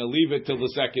you're going to leave it till the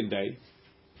second day?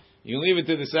 You leave it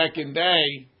to the second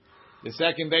day. The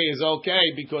second day is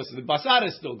okay because the basar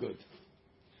is still good.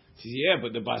 Yeah,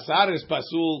 but the basar is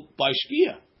pasul by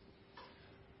shkia.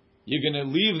 You're going to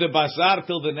leave the basar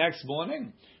till the next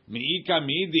morning. Mi ika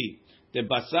midi. The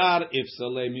basar if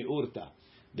saleh miurta.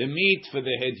 The meat for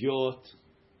the hedyot,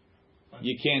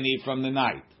 you can't eat from the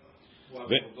night.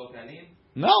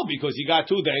 No, because you got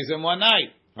 2 days and 1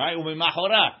 night, right?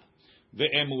 Umimachorat.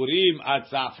 ve'emurim at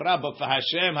zafra, but for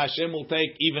Hashem will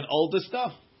take even older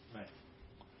stuff. Right.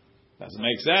 Doesn't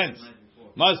make sense.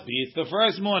 Must be it's the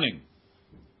first morning.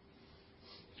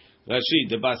 Rashi,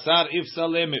 the basar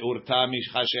ifsale me'urta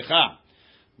mishchashecha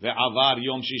ve'avar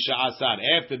yom shisha asar.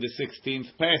 After the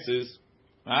 16th passes,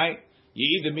 right?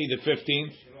 You either meet the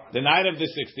 15th, the night of the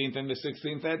 16th, and the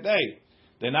 16th that day.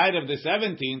 The night of the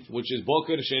 17th, which is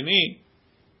Boker Sheni,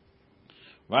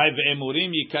 right?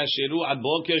 Ve'emurim yikasheru ad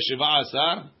Boker Shiva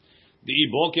Asar. The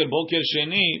Boker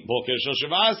Sheni, Boker Shel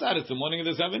Shiva Asar. It's the morning of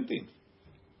the 17th.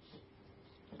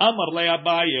 Amar le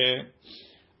Abaye,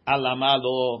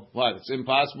 alamalo. What? It's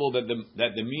impossible that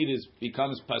the meat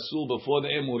becomes pasul before the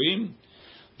emurim.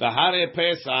 V'hare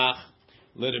Pesach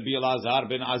le Rabbi Elazar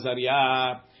ben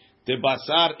Azariah. The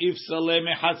basar ifsale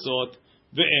mechatzot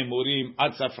ve'emurim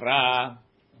ad safra.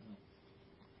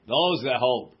 Those that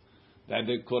hold that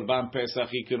the Korban Pesach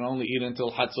he can only eat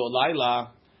until Hatzot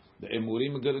Laila, the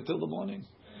Emurim are good until the morning.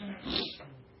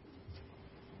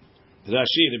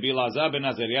 Rashi, Rabbi Elazar ben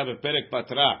Azariah beperek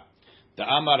patra, the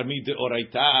Amar mi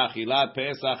deoraita achilat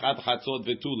Pesach ad Hatzot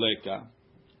vetuleka.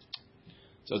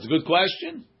 So it's a good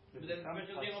question.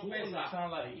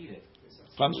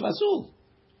 From Pasul.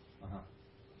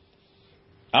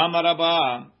 Amar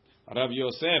Rabba, Rav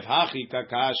Yosef hachi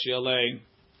kakash yalei.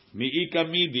 Mi'ika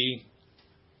midi,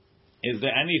 is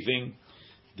there anything?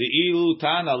 The ilu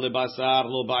tana lebasar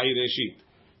lo ba'ireshit.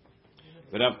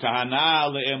 Rav Kahana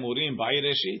le'emurim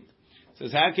ba'ireshit.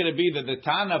 Says, how can it be that the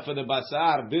tana for the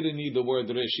basar didn't need the word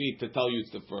reshit to tell you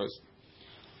it's the first?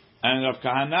 And Rav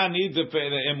Kahana needs it for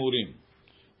the emurim.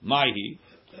 Mahi,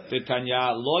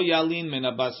 Titanya lo yalin min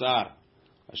basar.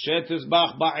 Asher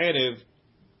tizbach ba'erev,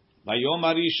 bayom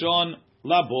harishon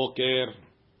laboker.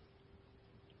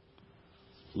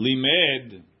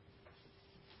 Limed.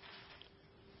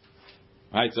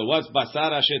 Right, so what's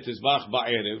basar asher tizbach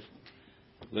ba'erev?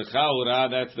 Lechaura,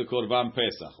 that's the Korban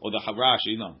Pesach. Or the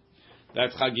Havrashi, no.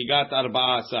 That's Chagigat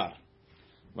Arba'a Asar.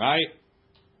 Right?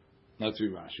 Let's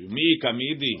read Rashi. Mi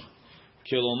kamidi,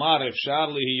 kilomar efshar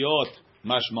lihiyot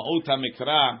mashma'ut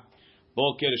hamikra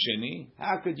boker sheni.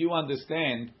 How could you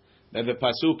understand that the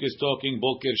Pasuk is talking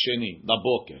boker sheni, the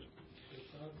boker?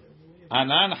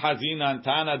 Anan hazinan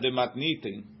tana de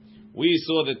matnitin. We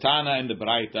saw the tana in the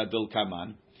Braita del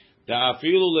Kaman. The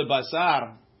afilu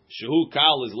lebasar shehu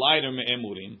kal is lighter me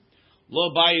emurim.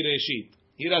 Lo bai reshit.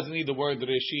 He doesn't need the word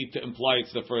reshit to imply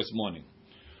it's the first morning.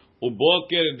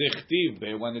 Uboker dichtiv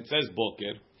be when it says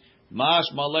boker. Mash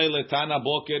malay letana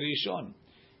boker rishon.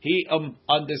 He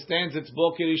understands it's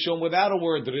boker rishon without a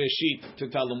word reshit to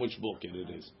tell him which boker it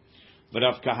is. But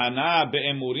of kahana be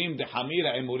emurim de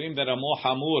hamira emurim that are more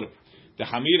hamur. The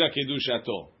Hamira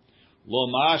Kedushato. Lo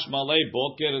mash malay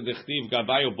boker dechtiv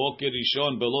gabayo boker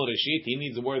rishon below reshit. He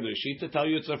needs the word reshit to tell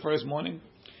you it's the first morning.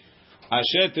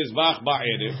 Asher tizbach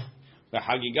ba'erev. The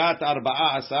Hagigat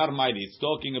Arba'a Asar mighty. It's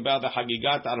talking about the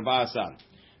Hagigat Arba'a Asar.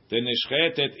 The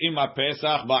nishchetet ima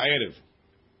Pesach ba'erev.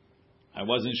 I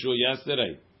wasn't sure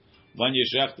yesterday. When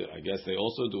yeshechtet, I guess they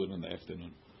also do it in the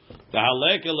afternoon. The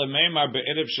halek elemeimar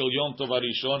be'erev shel yom tov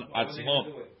harishon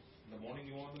atzmo.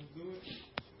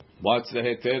 What's the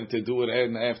heter to do it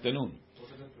in the afternoon?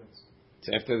 What's the difference? It's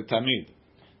after the tamid.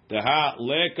 The ha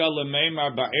leka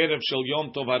lemeimar ba'erev shel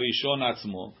yom tov harishon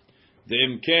atzmo. The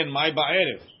imken my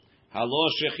ba'erev halo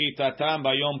shechitatam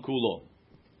bayom kulo.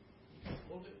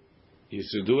 You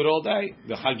should do it all day.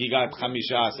 The chagigat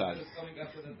chamisha asar.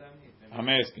 I'm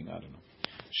asking. I don't know.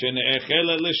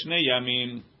 Shene'echel lishnei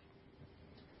yamin.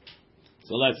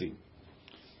 So let's see.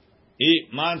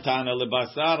 Mantana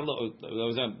lebasar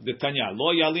the Tanya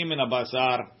lo yalim min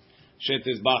abasar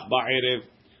shetizbach ba'erev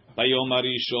bayom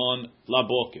harishon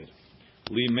laboker.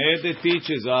 Limed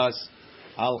teaches us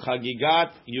al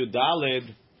chagigat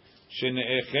yudaled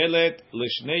shene'echelet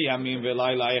l'shnei yamim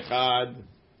velayla echad.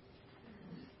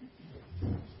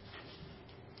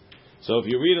 So if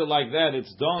you read it like that,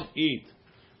 it's don't eat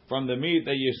from the meat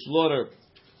that you slaughter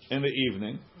in the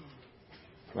evening,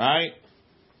 right?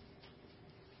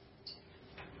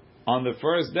 On the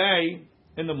first day,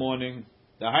 in the morning,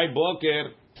 the high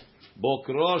boker,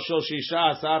 bokro shel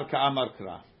shisha asar ka'amar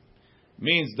kra,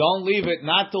 means don't leave it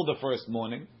not till the first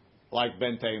morning, like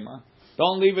Ben Tema.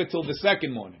 Don't leave it till the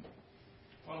second morning.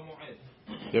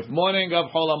 The morning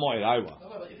of Chol HaMoed, Aywa.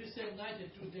 If you say night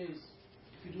in 2 days,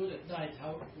 if you do it at night,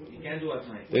 how? You can't do it at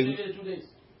night. What do you do in 2 days?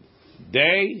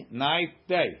 Day, night,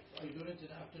 day. Are you doing it in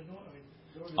the afternoon?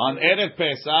 On Erev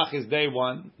Pesach is day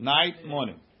 1, night,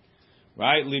 morning.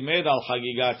 Right? Limed al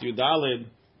Chagigat Yudalid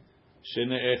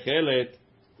shene'echelet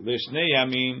l'shnei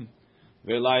yamim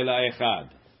ve'layla echad.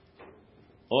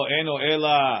 O eno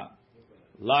ela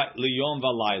liyom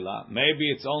v'layla.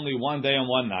 Maybe it's only one day and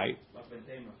one night.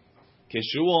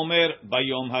 Keshu omer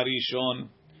bayom harishon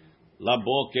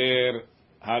laboker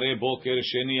hare boker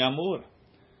sheni amur.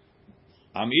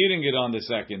 I'm eating it on the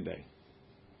second day.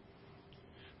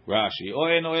 Rashi.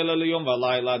 Eno ela liyom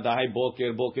v'layla dahai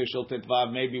boker boker shel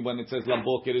tetvav. Maybe when it says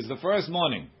laboker is the first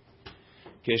morning.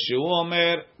 Keshu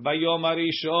omer bayom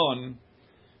harishon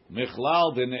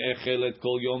michlal dene'echel et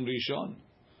kol yom rishon.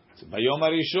 So bayom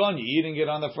harishon, you're eating it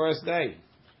on the first day.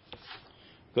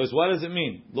 Because what does it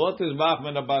mean? Lo tizbach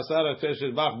min habasar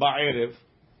tishbach ba'erev.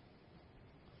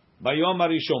 Bayom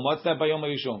harishon. What's that bayom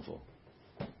harishon for?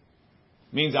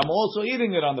 Means I'm also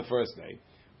eating it on the first day.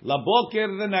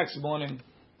 Laboker the next morning.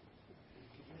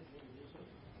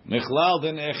 Michlal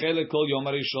dene'echel et kol yom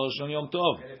harishon shon yom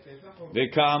tov.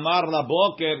 Ve'ka'amar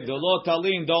laboker delo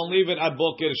talin. Don't leave it at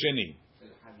boker sheni.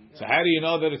 So how do you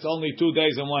know that it's only 2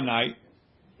 days and one night?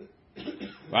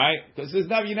 Right? Because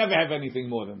you never have anything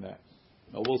more than that.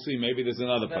 But we'll see. Maybe there's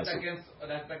another That's pasuk.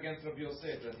 against Rabbi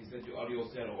Yosef, that he said you are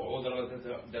Yosef, or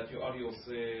that you are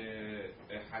Yosef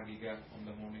Hagiga on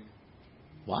the morning.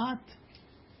 What?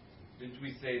 Didn't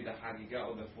we say the Hagiga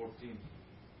on the 14th?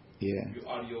 Yeah. You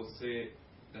are Yosef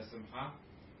the Simcha?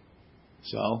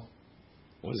 So,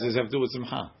 what does this have to do with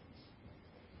Simcha?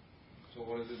 So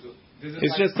what does it do? This is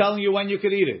It's just telling you when you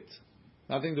could eat it.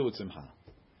 Nothing to do with Simcha.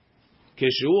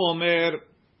 Keshu omer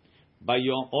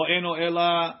bayom o eno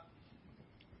ela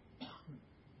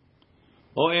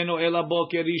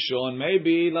boker rishon.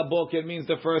 Maybe la boker means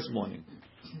the first morning.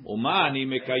 Uma ani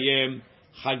mekayem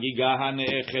chagiga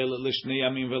haneechel l'shnei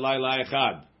yamim v'layla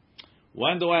echad.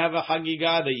 When do I have a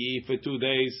chagiga that you eat for 2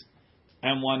 days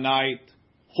and one night?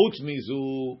 Chutz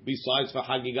mizu, besides for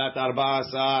chagigat arba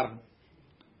asar.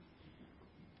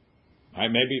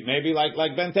 Maybe like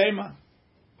Ben Tema.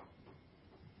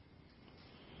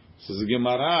 So the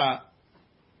Gemara,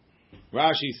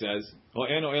 Rashi says,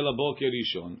 "Ho'eno ela boker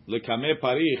rishon lekame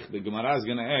parich." The Gemara is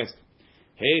going to ask,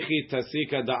 "Heichi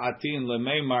tasika da'atin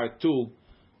lemeimar tu."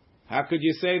 How could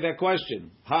you say that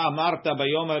question? Ha'amarta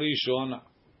bayom harishon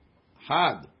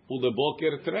had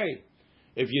uleboker trei.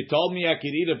 If you told me I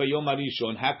could eat it bayom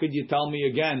harishon, how could you tell me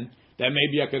again that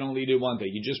maybe I can only eat it one day?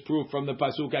 You just proved from the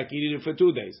pasuk I could eat it for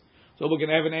 2 days. So we're going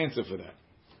to have an answer for that.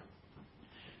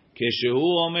 Keshehu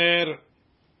omer.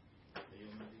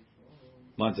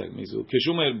 One second, Mizu.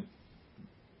 Keshehu omer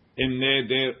im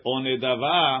neder o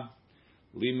nedava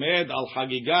limed al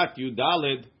chagigat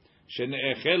yudaled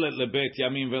shene'echelet lebet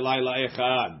yamim velayla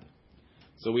echad.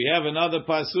 So we have another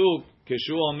pasuk.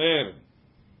 Keshehu omer.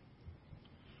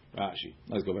 Rashi.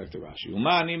 Let's go back to Rashi.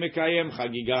 Uma ani mekayem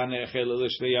chagiga ne'echelet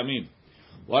l'shtei yamim.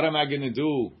 What am I going to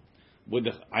do?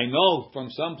 I know from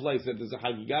some place that there's a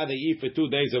Hagigah they eat for 2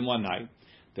 days and one night.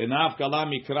 Tenav kala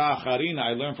mikra acharina.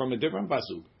 I learned from a different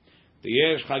pasuk.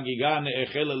 Yesh Hagigah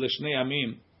ne'echel l'shnei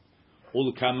yamim.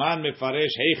 Ulkaman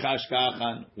mefaresh heicha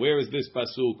ashka'achan. Where is this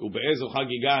pasuk? Ube'ezo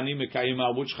Hagigah ani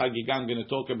mekayima. Which Hagigah I'm going to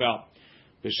talk about?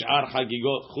 B'shar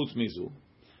Hagigot chutz mizu.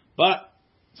 But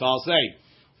so I'll say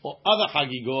other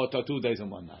Hagigot are 2 days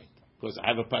and one night because I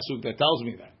have a pasuk that tells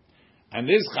me that. And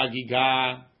this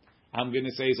Hagigah, I'm going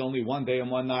to say it's only 1 day and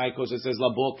one night because it says la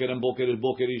boker and boker is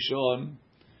boker rishon.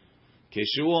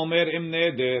 Keshu omer im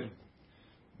neder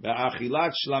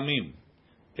be'achilat shlamim.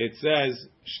 It says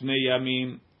shnei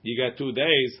yamim. You got 2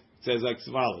 days. It says like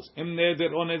follows: im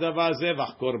neder o nedava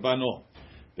zevach korbano.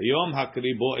 B'yom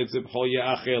hakribo etzibho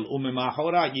ye'achel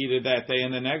umemachora. Eat it that day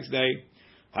and the next day.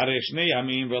 Hare shnei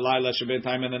yamim ve'layla sheben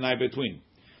time and the night between.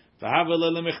 V'havel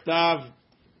le'michtav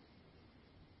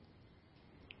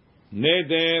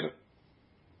neder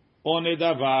o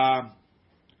nedava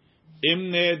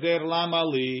im neder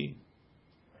lamali.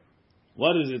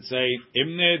 What does it say?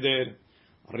 Im neder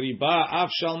riba af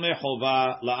shalme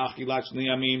chova la'achilat shnei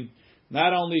yamim.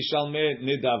 Not only shalme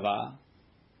nedava,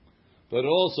 but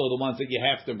also the ones that you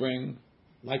have to bring,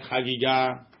 like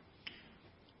Hagigah.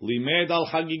 Limed al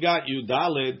Hagigat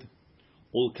Yudalid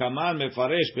ulkaman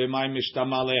mefaresh b'may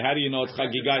mishtamale. How do you know it's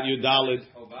Hagigat Yudalid?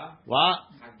 What?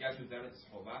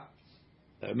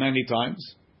 Many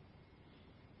times.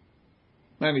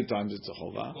 Many times it's a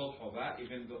chova.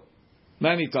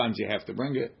 Many times you have to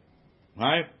bring it,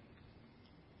 right?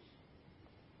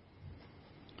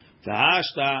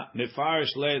 Tahashta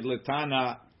mefarish led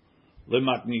letana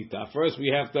lematnita. First, we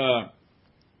have to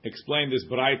explain this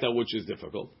braita, which is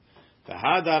difficult.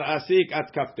 Tahadar asik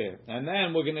at kafter, and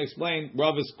then we're going to explain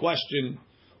Rava's question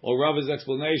or Rava's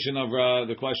explanation of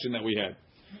the question that we had.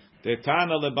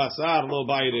 Tetana lebasar lo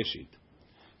bayireshit.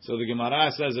 So the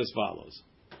Gemara says as follows.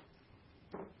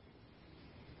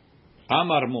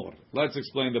 Amar mor. Let's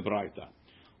explain the braita.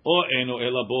 O eno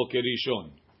ela boker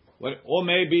rishon. Or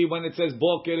maybe when it says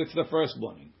boker, it's the first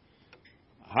morning.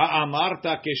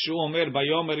 Ha'amarta keshu omer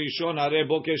bayom rishon hare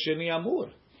boker sheni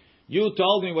amur. You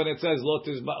told me when it says lo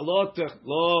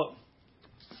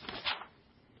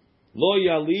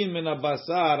yalin min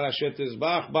habasar asher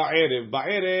tizbach ba'erev.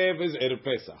 Ba'erev is erev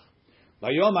Pesach.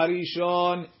 Bayom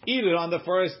harishon, eat it on the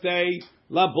first day.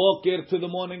 La boker to the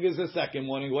morning is the second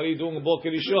morning. What are you doing with boker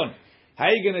rishon? How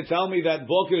are you going to tell me that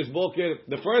boker is boker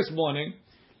the first morning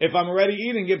if I'm already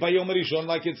eating it by Yom Rishon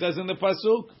like it says in the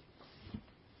pasuk?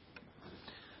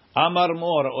 Amar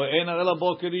mor o ena ela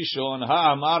boker rishon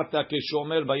ha amarta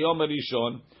keshomer by Yom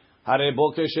Rishon hare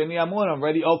boker sheni amur. I'm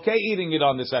already okay eating it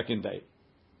on the second day.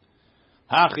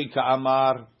 Hachi ka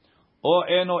amar o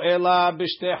eno ela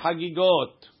b'shtei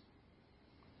hagigot.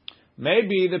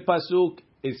 Maybe the pasuk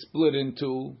is split in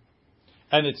two,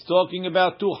 and it's talking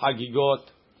about two hagigot.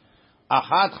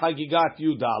 Achat chagigat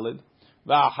Yudalid,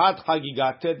 v'achat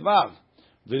chagigat Tetvav,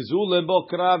 v'zu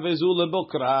lebokra, v'zu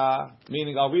lebokra.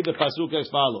 Meaning, I'll read the pasuk as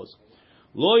follows: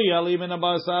 Lo yalim min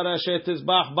habasar asher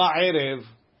tizbach ba'erev,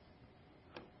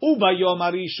 ubayom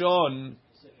harishon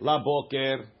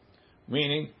laboker.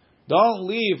 Meaning, don't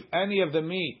leave any of the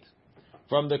meat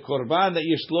from the korban that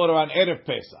you slaughter on erev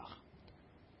Pesach,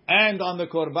 and on the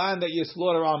korban that you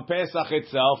slaughter on Pesach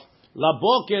itself,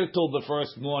 laboker till the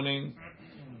first morning.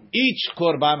 Each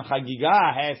korban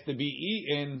chagigah has to be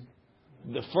eaten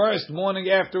the first morning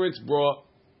after it's brought.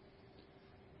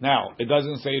 Now, it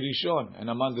doesn't say Rishon, and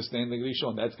I'm understanding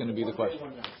Rishon. That's going to be the question.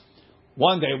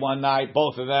 One day, one night,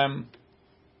 both of them.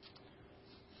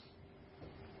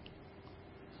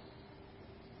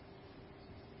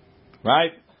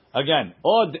 Right? Again,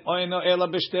 Od oino ela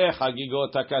b'shtei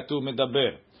chagigot hakatu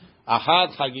medaber.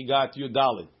 Achad chagigat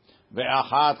Yudalit.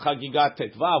 Ve'achad chagigat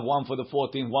Tetvav. One for the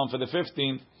 14th, one for the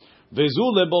 15th.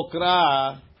 V'zu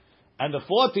lebokra, and the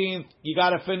 14th you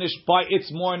got to finish by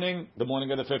its morning, the morning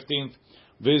of the 15th.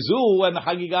 V'zu, and the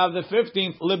Hagigah of the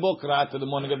 15th lebokra to the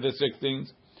morning of the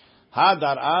 16th.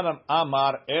 Hadar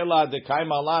amar ela dekai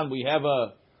malan. We have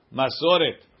a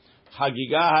masoret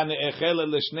Hagigah hane'echel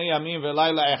l'shnei yamim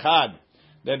v'layla echad.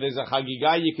 That there's a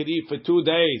Hagigah you could eat for 2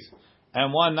 days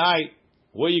and one night.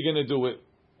 Where are you going to do it?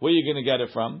 Where are you going to get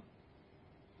it from?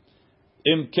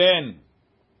 Imken.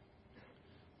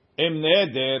 Im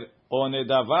neder or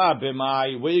nedava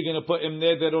b'mai. Where are you going to put im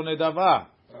neder or nedava?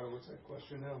 What's that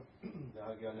question now?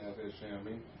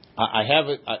 I have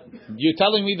it. You're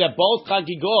telling me that both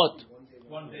chagigot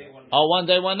are 1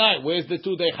 day, 1 night. Where's the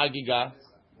 2 day chagigah?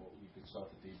 Well, you could start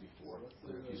the day before.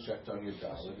 If you checked on your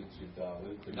dalit, it's your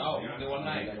dalit. No, only 1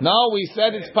 night. No, we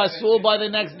said it's pasul by the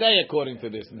next day according to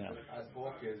this now.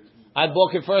 Ad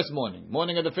boker first morning,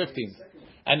 morning of the 15th.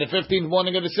 And the 15th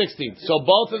morning of the 16th. So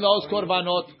both of those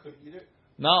korbanot.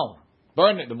 No.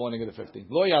 Burn it the morning of the 15th.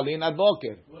 Lo yalin ad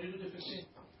boker. What do you do the 15th?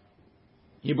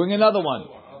 You bring another one.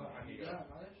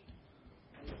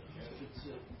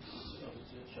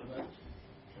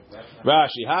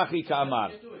 Rashi, hachi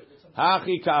ka'amar.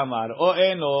 Hachi ka'amar. O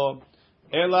eno,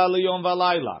 ela liyom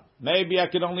valayla. Maybe I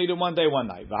could only do 1 day, 1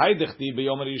 night. V'haidichti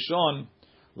b'yom rishon,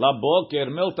 la boker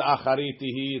milta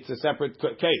acharitihi. It's a separate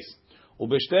case.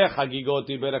 Ub'shtei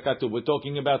chagigoti berakatu. We're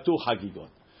talking about 2 chagigot.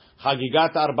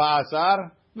 Chagigat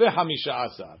 14 v'hamisha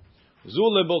asar. Zu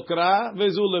lebokra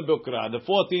v'zu lebokra. The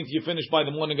 14th you finish by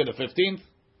the morning of the 15th.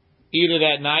 Eat it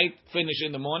at night. Finish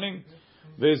in the morning.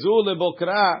 V'zu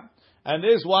lebokra. And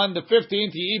this one, the 15th,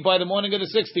 you eat by the morning of the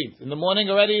 16th. In the morning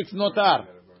already, it's notar.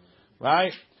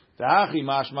 Right? Ta'achi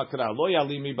mashma kra. Lo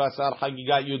yalimi basar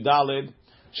chagigat yudalid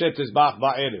shetizbach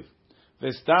ba'erev.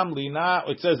 V'stam lina,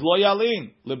 it says lo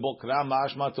yalin. Lebokra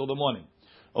mashma till the morning.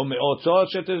 U'me'otzot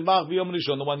shetizbach b'yom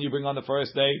rishon. The one you bring on the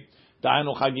first day.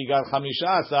 Ta'anu chagigat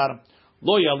chamisha asar.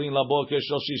 Lo yalin laboker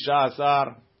shel shisha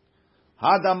asar.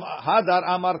 Hadar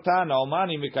amartana.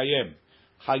 Omani mikayem.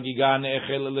 Chagiga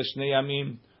ne'echel l'shnei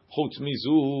yamim. Chutz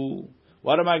mizu.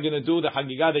 What am I going to do? The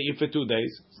Hagigah that you eat for 2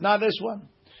 days. It's not this one.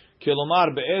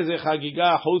 Kilomar be'eze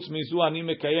Hagigah chutz mizu ani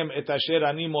mekayem et asher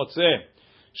ani motzeh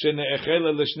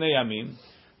shene'echel l'shnei yamim.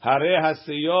 Hare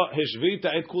hasiyo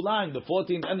heshvita et kulan. The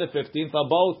 14th and the 15th are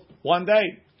both 1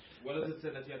 day. What does it say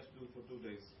that you have to do for 2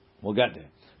 days? We'll get there.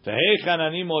 V'heichan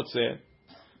ani motzeh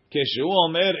keshu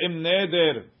omer im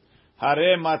neder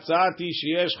hare matzati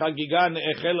sheyesh Hagigah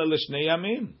ne'echel l'shnei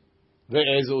yamim.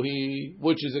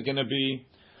 Which is it going to be?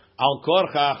 Al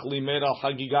korchach limer al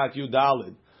chagigat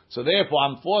yudalid. So therefore,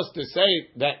 I'm forced to say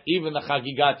that even the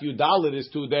chagigat yudalid is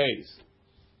 2 days.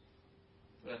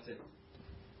 That's it.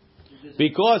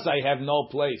 Because I have no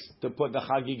place to put the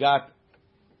chagigat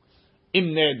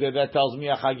imneder that tells me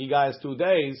a chagigat is 2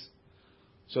 days.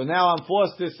 So now I'm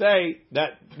forced to say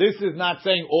that this is not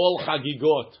saying all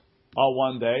chagigot on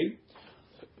one day.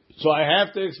 So I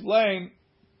have to explain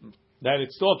that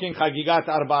it's talking Chagigat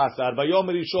Arba Asar. Bayom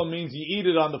Rishon means you eat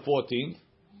it on the 14th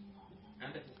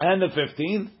and the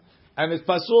 15th, and it's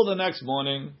pasul the next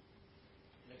morning.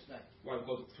 Next night. Why?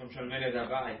 Because from Shalmei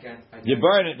Dava, I can't. You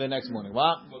burn it the next morning.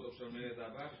 What? Because of Shalmei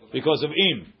Dava. Because of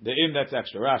im, the im that's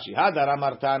extra. Rashi. Hadar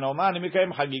amartano mani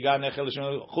mikayim chagiga nechel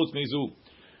chutz mizu.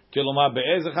 Kilomar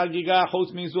be'ez chagiga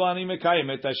chutz mizu ani mikayim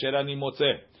et asher ani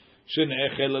motzeh.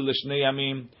 Shenechel l'shnei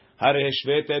yamim. Hare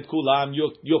heshvet et kulam.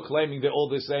 You're claiming they're all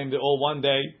the same. They're all one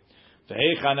day.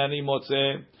 Ve'echan ani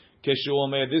motzeh. Keshu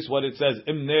omer. This is what it says.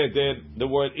 Im neder. The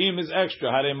word im is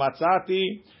extra. Hare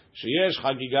matzati. Sheyesh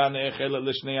chagiga nechel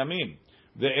l'shnei yamim.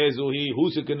 Ve'ezuhi.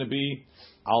 Who's it going to be?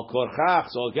 Al korchach,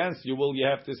 so against you will you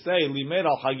have to say limed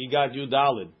al chagigat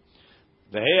yudalid.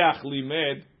 Veheach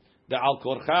limed the al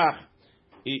korchach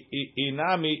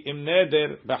inami im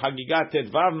neder bechagigat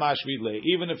tetvav mashvidle.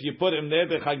 Even if you put im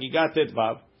neder chagigat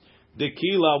tetvav, the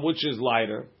kila which is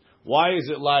lighter. Why is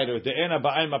it lighter? The ena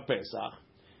ba'ima pesach.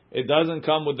 It doesn't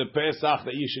come with the pesach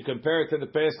that you should compare it to the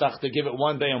pesach to give it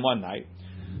one day and one night.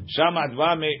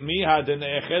 Shamadva miha de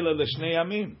ne'echel l'shnei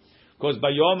yamim. Because by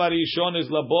Yom HaRishon is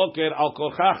laboker al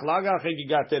korchach laga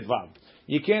chagigat tetvav.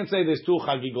 You can't say there's two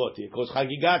chagigot here, because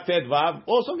chagigat tetvav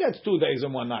also gets 2 days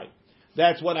and one night.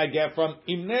 That's what I get from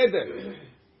im neder.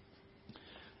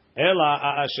 Ela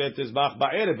ha'ashet tizbach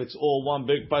ba'erev. It's all one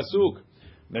big pasuk.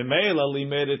 Memela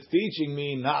limed. It's teaching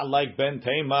me not like Ben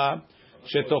Tema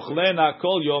shetochlena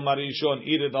kol Yom HaRishon.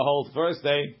 Eat it the whole first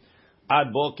day.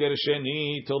 Ad boker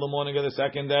sheni till the morning of the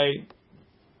second day.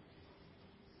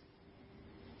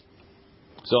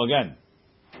 So again,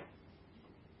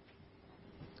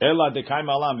 Ela de kaim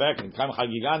alam bekin kaim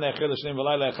chagiga nechel shneim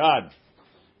v'layla echad.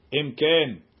 Im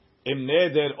ken im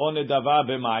neder one dava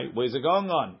b'mai. Where's it going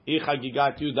on? I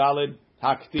chagigat yudalid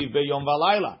haktiv beyom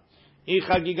v'layla. I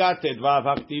chagigat tetvav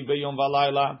haktiv beyom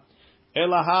v'layla.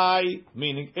 Ela hai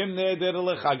meaning im neder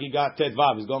lechagigat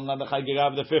tetvav is going on the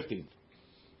chagiga of the 15th.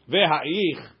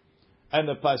 Ve'ha'ich and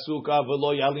the pasuk of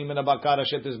v'lo yalim min abakar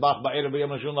shetizbach ba'erev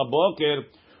b'yom rishon laboker.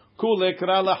 Kule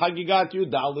krala hagigat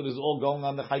yudalid is all going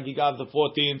on the chagiga of the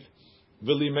 14th.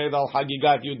 V'limed al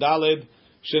hagigat yudalid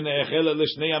shene'echel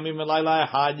l'shnei yamim v'layla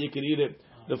echad. You can eat it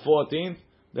the 14th,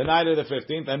 the night of the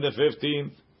 15th, and the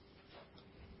 15th.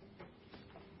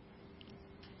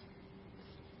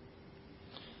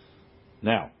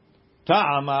 Now,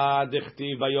 ta'ama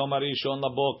dichti v'yom harishon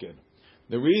laboker.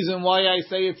 The reason why I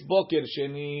say it's boker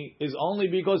sheni is only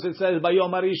because it says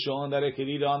v'yom harishon that I can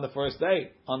eat it on the first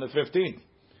day, on the 15th.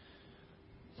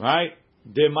 Right?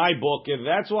 De my boker.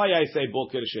 That's why I say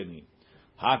boker sheni.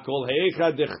 Hakol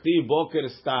heicha dechti boker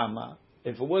stama.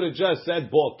 If it would have just said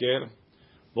boker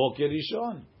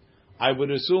rishon, I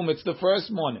would assume it's the first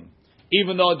morning,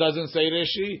 even though it doesn't say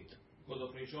reshit. Because of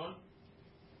Rishon?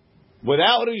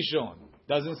 Without rishon,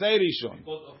 doesn't say rishon.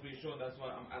 Because of Rishon, that's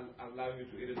why I'm allowing you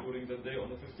to eat it during the day on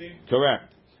the 15th?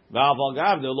 Correct. So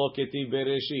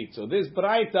this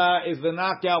braita is the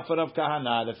knockout for Rav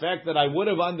Kahana. The fact that I would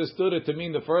have understood it to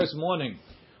mean the first morning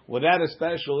without a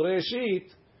special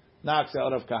reshit knocks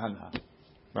out Rav Kahana.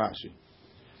 Rashi.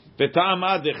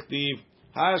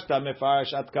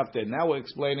 Now we're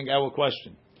explaining our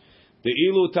question. The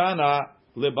ilutana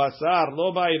lebasar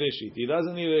lo bai reshit. He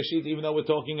doesn't need reshit even though we're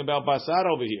talking about basar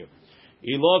over here.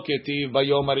 Ilo ketiv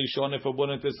bayom harishon. If it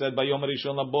wouldn't have said bayom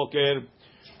harishon laboker.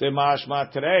 The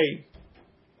mashma today,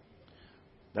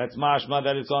 that's mashma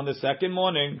that it's on the second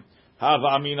morning.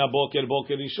 Hava amina boker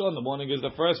rishon. The morning is the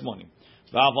first morning.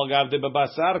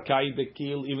 Basar kai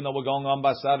dekil. Even though we're going on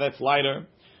basar, that's lighter.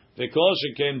 The kol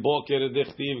sheken boker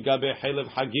dichtiv gabe helev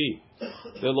hagi,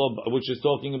 which is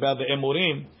talking about the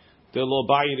emurim. The lo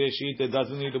bai reshit. It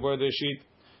doesn't need the word reshit.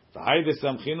 There's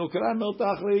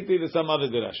some other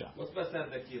dirasha. What's basar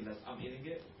dekil? I'm eating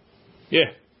it.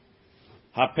 Yeah.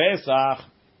 HaPesach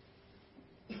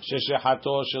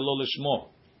sheshechato shelo lishmo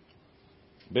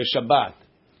b'Shabbat.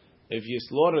 If you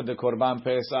slaughter the korban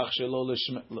Pesach shelo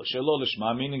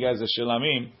lishma, meaning as a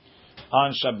shilamim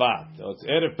on Shabbat, so it's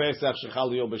erev Pesach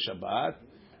shechal yo b'Shabbat,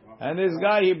 and this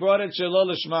guy he brought it shelo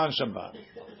lishma on Shabbat.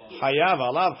 Hayav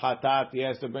alav hatat, he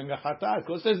has to bring a hatat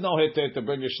because there's no heter to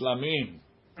bring a shlamim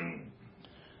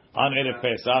on erev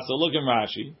Pesach. So look in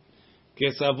Rashi.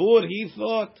 Kesavur, he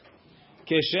thought.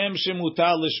 Keshem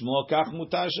shemutar lishmo, kach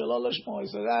mutar shelo lishmo. He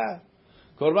said,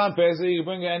 Korban Pesach, you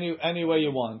bring it any way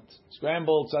you want.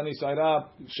 Scrambled, sunny side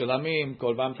up, Shalamim,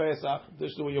 Korban Pesach,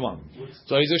 just do what you want.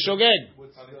 So he's a shogeg.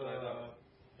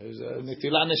 He's a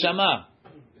Netilat Neshama.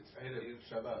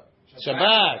 It's Shabbat.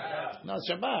 Shabbat. No,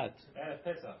 Shabbat.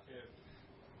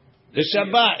 The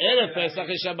Shabbat. Erev Pesach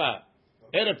is Shabbat.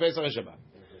 Erev Pesach is Shabbat.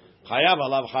 Chayav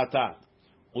alav chatat.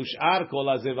 Ush'ar kol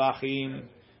hazevachim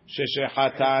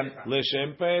sheshechatan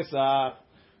l'shem Pesach.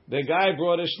 The guy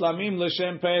brought a shlamim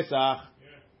l'shem Pesach.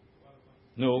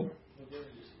 No.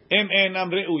 Im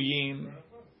enam re'uyim.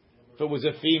 If it was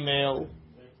a female,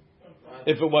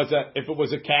 if it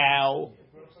was a cow,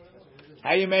 how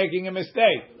are you making a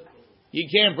mistake? You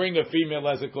can't bring a female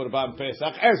as a korban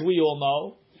Pesach, as we all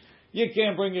know. You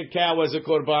can't bring a cow as a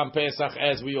korban Pesach,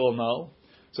 as we all know.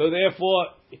 So therefore,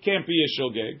 it can't be a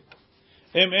shogeg.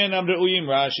 Im enam re'uyim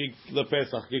Rashi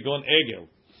lePesach kegon egel,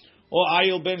 or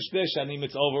ayil ben shtei shanim,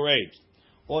 it's overage,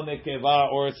 or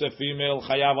nekeva, or it's a female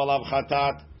chayav alav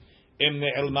chatat. Im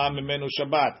ne'elma mimenu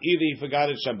Shabbat. Either he forgot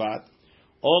it Shabbat,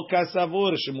 or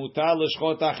kasavur shemutar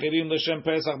l'shchot achirim l'shem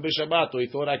Pesach b'Shabbat. Or he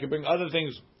thought I could bring other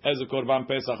things as a korban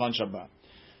Pesach on Shabbat.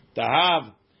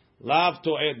 Tahav lav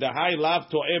to'eh, dahai lav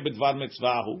to'eh b'dvar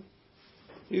mitzvahu.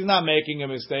 He's not making a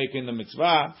mistake in the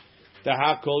mitzvah.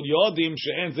 Tahav kol yodim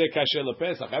she'en ze kasher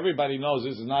lePesach. Everybody knows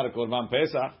this is not a korban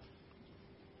Pesach.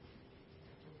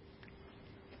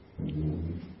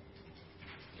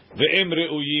 Ve'im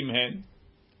re'uyim hen.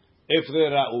 If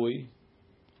they're ra'ui,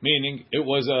 meaning it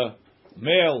was a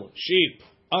male sheep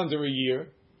under a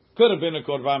year, could have been a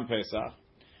korban Pesach.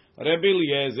 Rabbi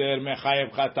Eliezer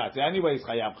mechayev chatat. Anyway, it's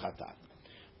chayav chatat.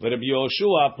 But Rabbi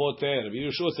Yoshua poter. Rabbi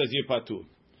Yoshua says yipatur.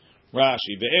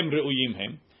 Rashi ve'em re'uyim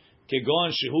hem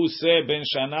kegon shehu se ben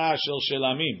shana shel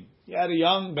shelamim. He had a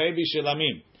young baby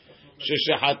shelamim.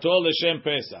 Sheshechato l'shem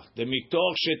Pesach. The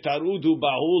mitoch shetarudu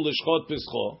bahu l'shchot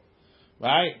pescho.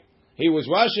 Right? He was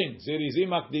rushing, zirizim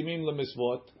akdimim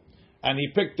lemisvot, and he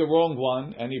picked the wrong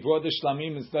one, and he brought the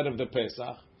shlamim instead of the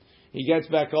Pesach. He gets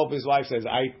back up, his wife says,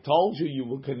 I told you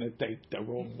were going to take the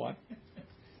wrong one.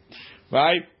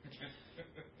 Right?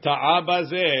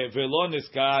 Ta'abazeh velo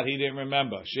niskar, he didn't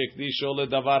remember. Shekdisho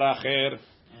ledavar acher,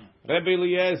 Rebbe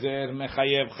Eliezer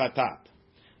mechayev chatat.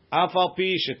 Afal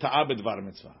pi sheta'ah b'dvar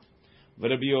mitzvah.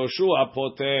 Rebbe Yoshua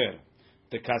poter,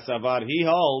 the kasavar, he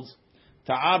holds,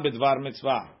 ta'ah b'dvar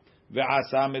mitzvah.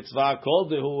 Ve'asa mitzvah kol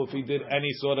dehu, if he did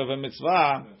any sort of a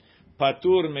mitzvah,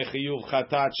 patur mechiyuv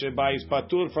chatat sheba, is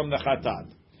patur from the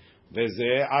chatat.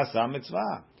 Ve'zeh asa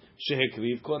mitzvah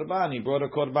shehekriv korban, he brought a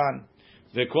korban.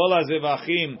 Ve'kol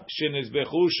hazevachim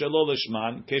shenizbechu shelo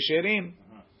lishman kesherim.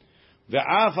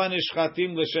 Ve'af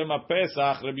hanishchatim l'shem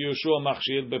haPesach, Rabbi Yoshua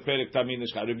machshir beperek tamin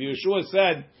nishchat. Rabbi Yoshua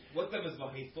said, What's the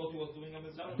mitzvah? He thought he was doing a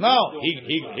mitzvah? No,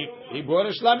 he brought a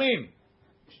shlamim.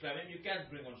 Shlamim you can't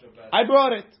bring on Shabbat. I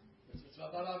brought it.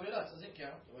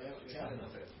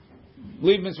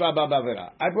 Leave mitzvah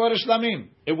ba'avera. I brought a shlamim.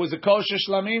 It was a kosher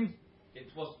shlamim.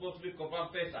 It was supposed to be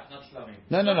korban Pesach, not shlamim.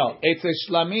 No. It's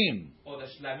a shlamim. Or the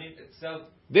shlamim itself.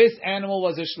 This animal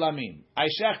was a shlamim. I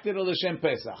shechted it l'shem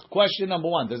Pesach. Question number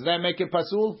one: does that make it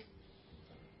pasul?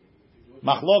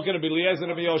 Machloket Rabbi Eliezer and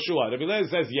Rabbi Yoshua. Rabbi Eliezer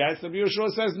says yes. Rabbi Yoshua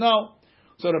says no.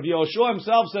 So Rabbi Yoshua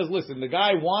himself says, listen, the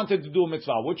guy wanted to do a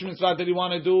mitzvah. Which mitzvah did he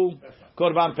want to do?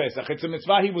 Korban Pesach. It's a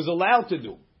mitzvah he was allowed to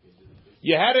do.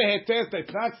 You had a heter,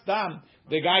 it's not stam.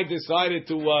 The guy decided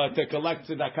to collect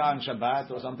tzedakah on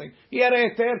Shabbat or something. He had a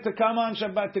heter to come on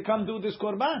Shabbat, to come do this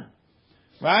korban.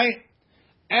 Right?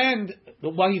 And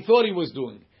what he thought he was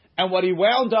doing. And what he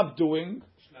wound up doing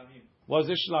was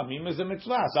a shlamim, is a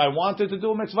mitzvah. So I wanted to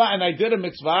do a mitzvah, and I did a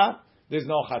mitzvah. There's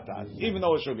no chatat, even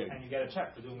though it's shogeg. And you get a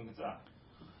check for doing a mitzvah.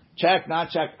 Check, not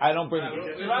check. I don't bring it.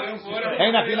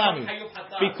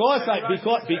 Because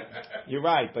you're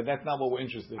right, but that's not what we're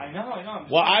interested in. I know.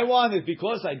 What I want is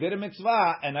because I did a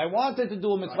mitzvah and I wanted to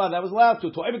do a mitzvah that I was allowed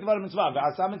to. To'eh b'dvar mitzvah,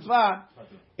 ve'asa mitzvah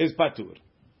is patur.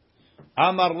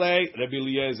 Amar le Rabbi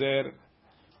Eliezer.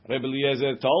 Rabbi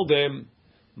Eliezer told him,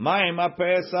 "Ma'im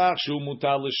ha'Pesach shu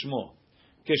mutar l'shmo,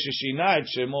 kesheshina et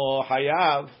shemo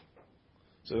hayav."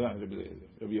 So Rabbi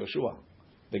Yoshua,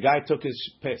 the guy took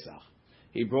his Pesach.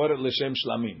 He brought it l'shem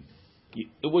shlamim.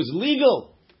 It was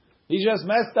legal. He just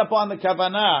messed up on the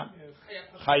kavanah.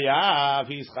 Chayav,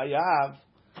 he's chayav.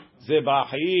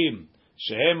 Zebachim,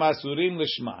 shehem asurim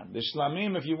l'shman. The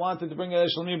shlamim, if you wanted to bring a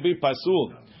shlamim, be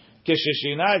pasul.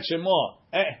 Kesheshina et shemo.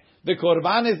 The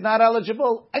korban is not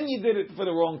eligible, and you did it for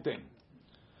the wrong thing.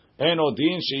 En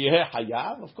odin sheyeh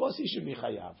chayav. Of course, he should be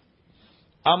chayav.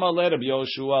 Amar le Rabbi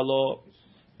Yoshua lo.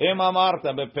 Em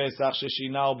amarta bepesach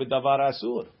sheshina u'bedavar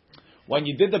asur. When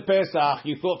you did the Pesach,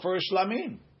 you thought for a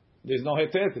shlamim. There's no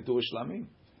heter to do a shlamim.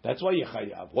 That's why you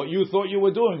chayav. What you thought you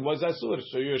were doing was asur,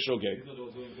 so you're shogeg.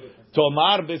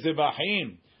 Tomar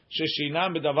bezevachim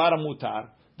sheshinam bedavar mutar.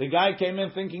 The guy came in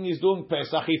thinking he's doing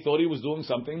Pesach. He thought he was doing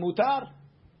something mutar.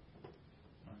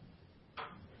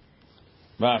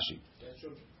 Rashi.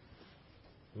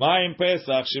 Ma'im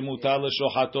Pesach shemutar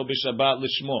l'shochato b'Shabbat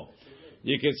l'shmo.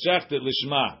 You can shecht it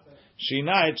l'shma.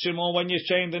 Shina et Shimon when you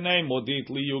change the name.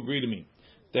 Moditli, you agree to me.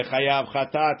 Techayav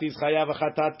chatat is chayav a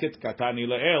chatat ketkatani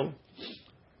leel.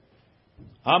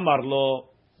 Amar lo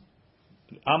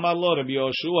Rabbi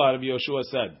Yoshua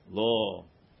said, lo.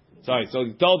 Sorry, so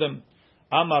he told him,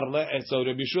 Amar le, so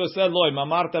Rabbi Yoshua said, lo,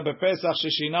 Mamarta bepesach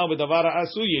sheshina b'davar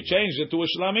asur, you changed it to a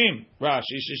shlamim.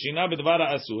 Rashi, sheshina b'davar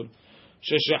asur,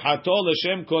 sheshechato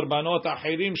l'shem korbanot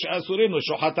achirim she'asurim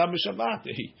l'shochatam b'shabbat.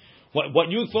 What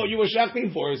you thought you were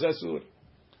shachting for is asur.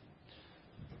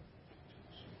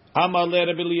 Amar le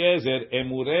Rabbi Eliezer,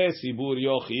 emure sibur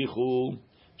yochichu,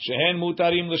 shehen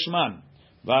mutarim l'shman.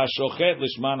 V'ashochet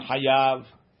l'shman hayav.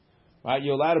 Right,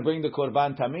 you're allowed to bring the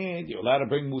korban tamid. You're allowed to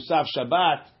bring musaf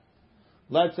Shabbat.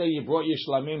 Let's say you brought your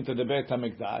shlamim to the Beit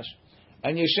Hamikdash,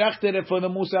 and you shechted it for the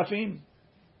musafim.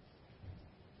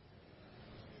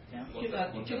 You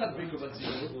cannot bring korban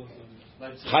zibur.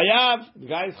 Chayav, the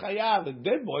guy is chayav. The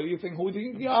dead boy. You think who do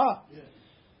you are?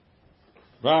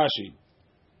 Rashi,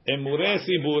 emure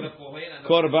sibur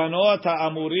korbanot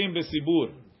ha'amurim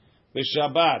besibur.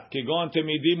 B'Shabbat, kegon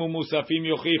temidim umusafim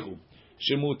yochichu,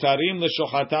 shemutarim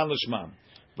l'shochatan l'shman,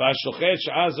 v'ashochet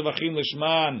she'az v'achim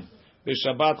l'shman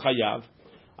b'Shabbat chayav.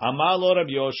 Amar lo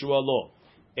Rabbi Yoshua lo.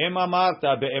 Em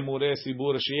amarta be'emurei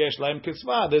sibur sheyesh lahem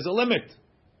kitzvah. There's a limit.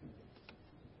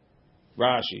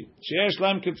 Rashi, sheyesh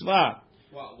lahem kitzvah.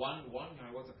 One.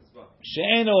 What's a kitzvah?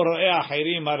 She'eno ro'eh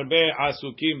achirim harbe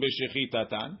asukim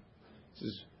b'shechitatan.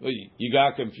 You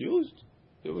got confused?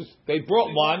 They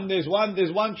brought one. There's one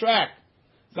track.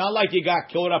 It's not like you got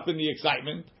caught up in the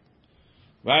excitement,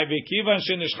 right?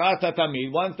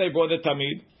 Once they brought the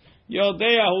tamid,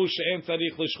 yodeyahu she'en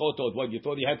tzarich l'shchotot. What, you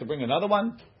thought you had to bring another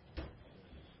one?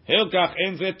 Hilkach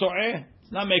en ze to'eh.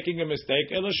 It's not making a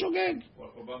mistake. Ela shogeg.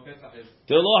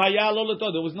 There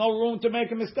was no room to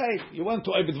make a mistake. You went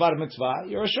to b'dvar mitzvah.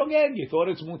 You're a shogeg. You thought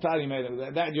it's mutar. You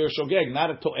made that. You're a shogeg,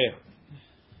 not a to'eh.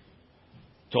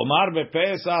 Tomar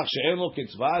bePesach she'en lo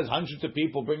kitzvah. Hundreds of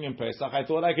people bringing Pesach. I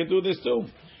thought I could do this too.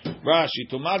 Rashi,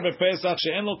 Tomar bePesach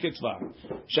she'en lo kitzvah.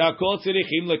 She'akol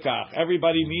tzirichim lekach.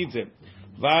 Everybody needs it.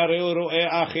 V'areu ro'eh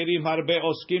achirim harbe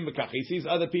oskim bekach. He sees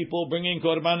other people bringing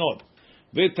korbanot.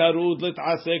 V'tarud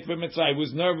l't'asek v'mitzvah. He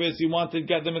was nervous. He wanted to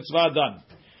get the mitzvah done.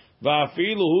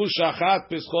 V'afilu hu shachat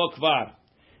pescho kvar.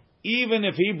 Even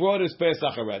if he brought his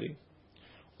Pesach already.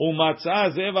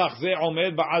 Umatzah zevach ze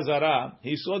omed ba'azara.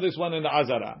 He saw this one in the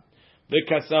azara.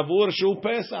 V'kasavur shu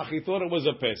Pesach. He thought it was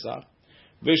a Pesach.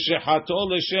 V'shechato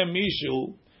l'shem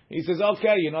mishu. He says,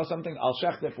 okay, you know something? I'll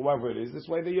shech it for whoever it is. This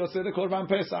way that you'll say the korban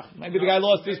Pesach. Maybe the guy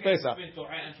lost his Pesach.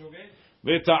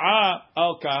 V'ta'a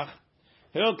al kach.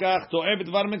 Hilkach to'eh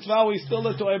b'dvar mitzvah. He's still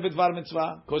a to'eh b'dvar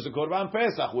mitzvah. Because the korban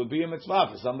Pesach would be a mitzvah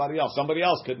for somebody else. Somebody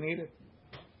else couldn't eat it.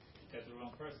 That's the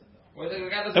wrong person,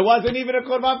 though. It wasn't even a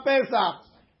korban Pesach.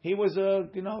 He was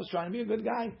was trying to be a good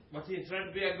guy. But he's trying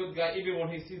to be a good guy even when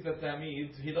he sees the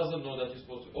tamid. He doesn't know that he's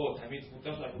supposed to. Oh, tamid.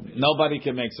 Nobody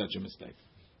can make such a mistake.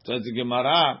 Says the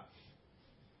Gemara.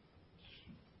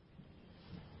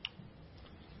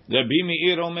 Rabbi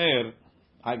Meir Omer,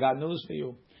 I got news for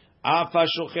you. Afa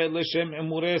shochet l'shem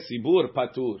emurei sibur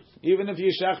patur. Even if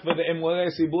you shach for the emurei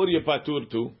sibur, you patur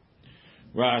too.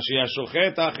 Rashi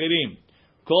hashochet achirim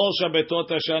kol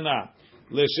shabetot hashana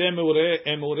l'shem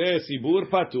emurei sibur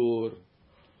patur.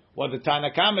 What the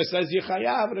Tanakama says you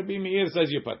chayav, Rabbi Meir says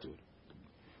you patur.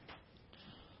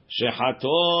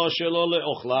 Shechato shelo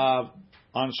leochlav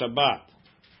on Shabbat.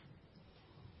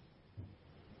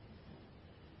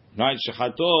 Right,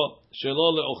 shechato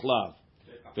shelo leochlav.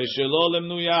 V'shelo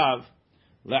lemnuyav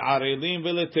le'arelim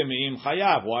v'letemim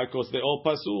chayav. Why? Because they all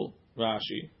pasul.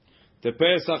 Rashi.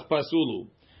 Tepesach pasulu.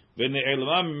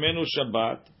 V'ne'elma mimenu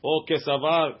Shabbat. O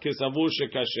kesavur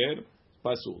shekasher.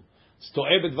 Pasul.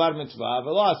 Sto'e b'dvar mitzvah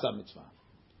v'lo asa mitzvah.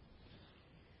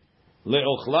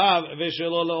 Le'ochlav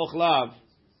v'shelo le'ochlav.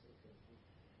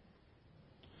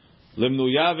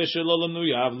 Lemnuyav v'shelo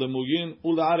lemnuyav. Lemuyin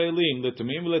u'le'arelim.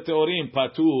 Letemim v'leteorim.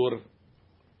 Patur.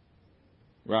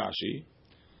 Rashi.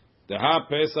 Deha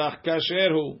Pesach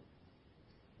kasher hu.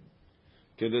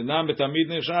 Kedenam betamid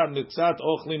neshar nitzat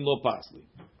ochlim lo pasli.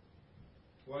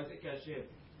 Why is it kasher?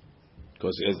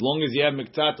 Because as long as you have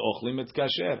miktzat ochlim, it's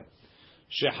kasher.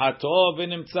 Shechato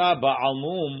v'nimtza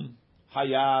ba'almum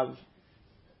hayav.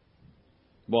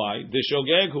 Why?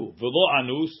 Deshogeg hu v'lo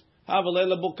anus havalei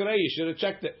lebukrei. You should have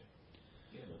checked it.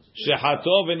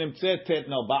 Shechato v'nimtzet tet.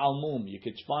 No, ba'almum. You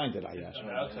could find it, Ayash.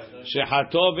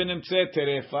 Shechato v'nimtzet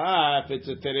terefa. If it's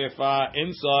a terefa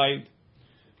inside.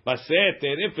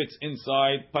 Baseter. If it's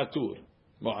inside, patur.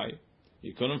 Why?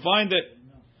 You couldn't find it.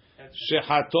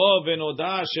 Shechato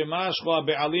v'noda shemashcho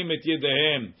be'alim et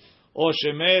yedehem. O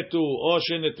shemetu, o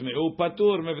shenetmeu,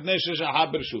 patur. Mevnei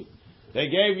sheshaha bershut. They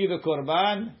gave you the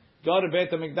korban. Go to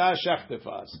Beit HaMikdash, shechte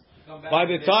fast. By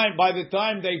the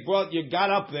time you got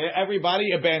up there,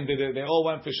 everybody abandoned it. They all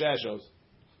went for sheshos.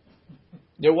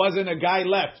 There wasn't a guy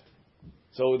left,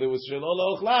 so there was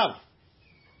shalol ochlav.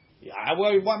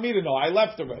 What do you want me to know? I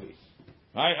left already.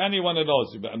 Right? Any one of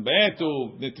those.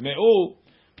 Be'etu nitmeu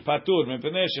patur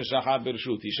mepnei sheshachar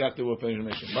bershut. Yishachtu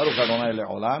v'perishmeshim. Baruch Adonai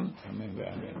le'olam. Amen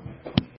ve'amen.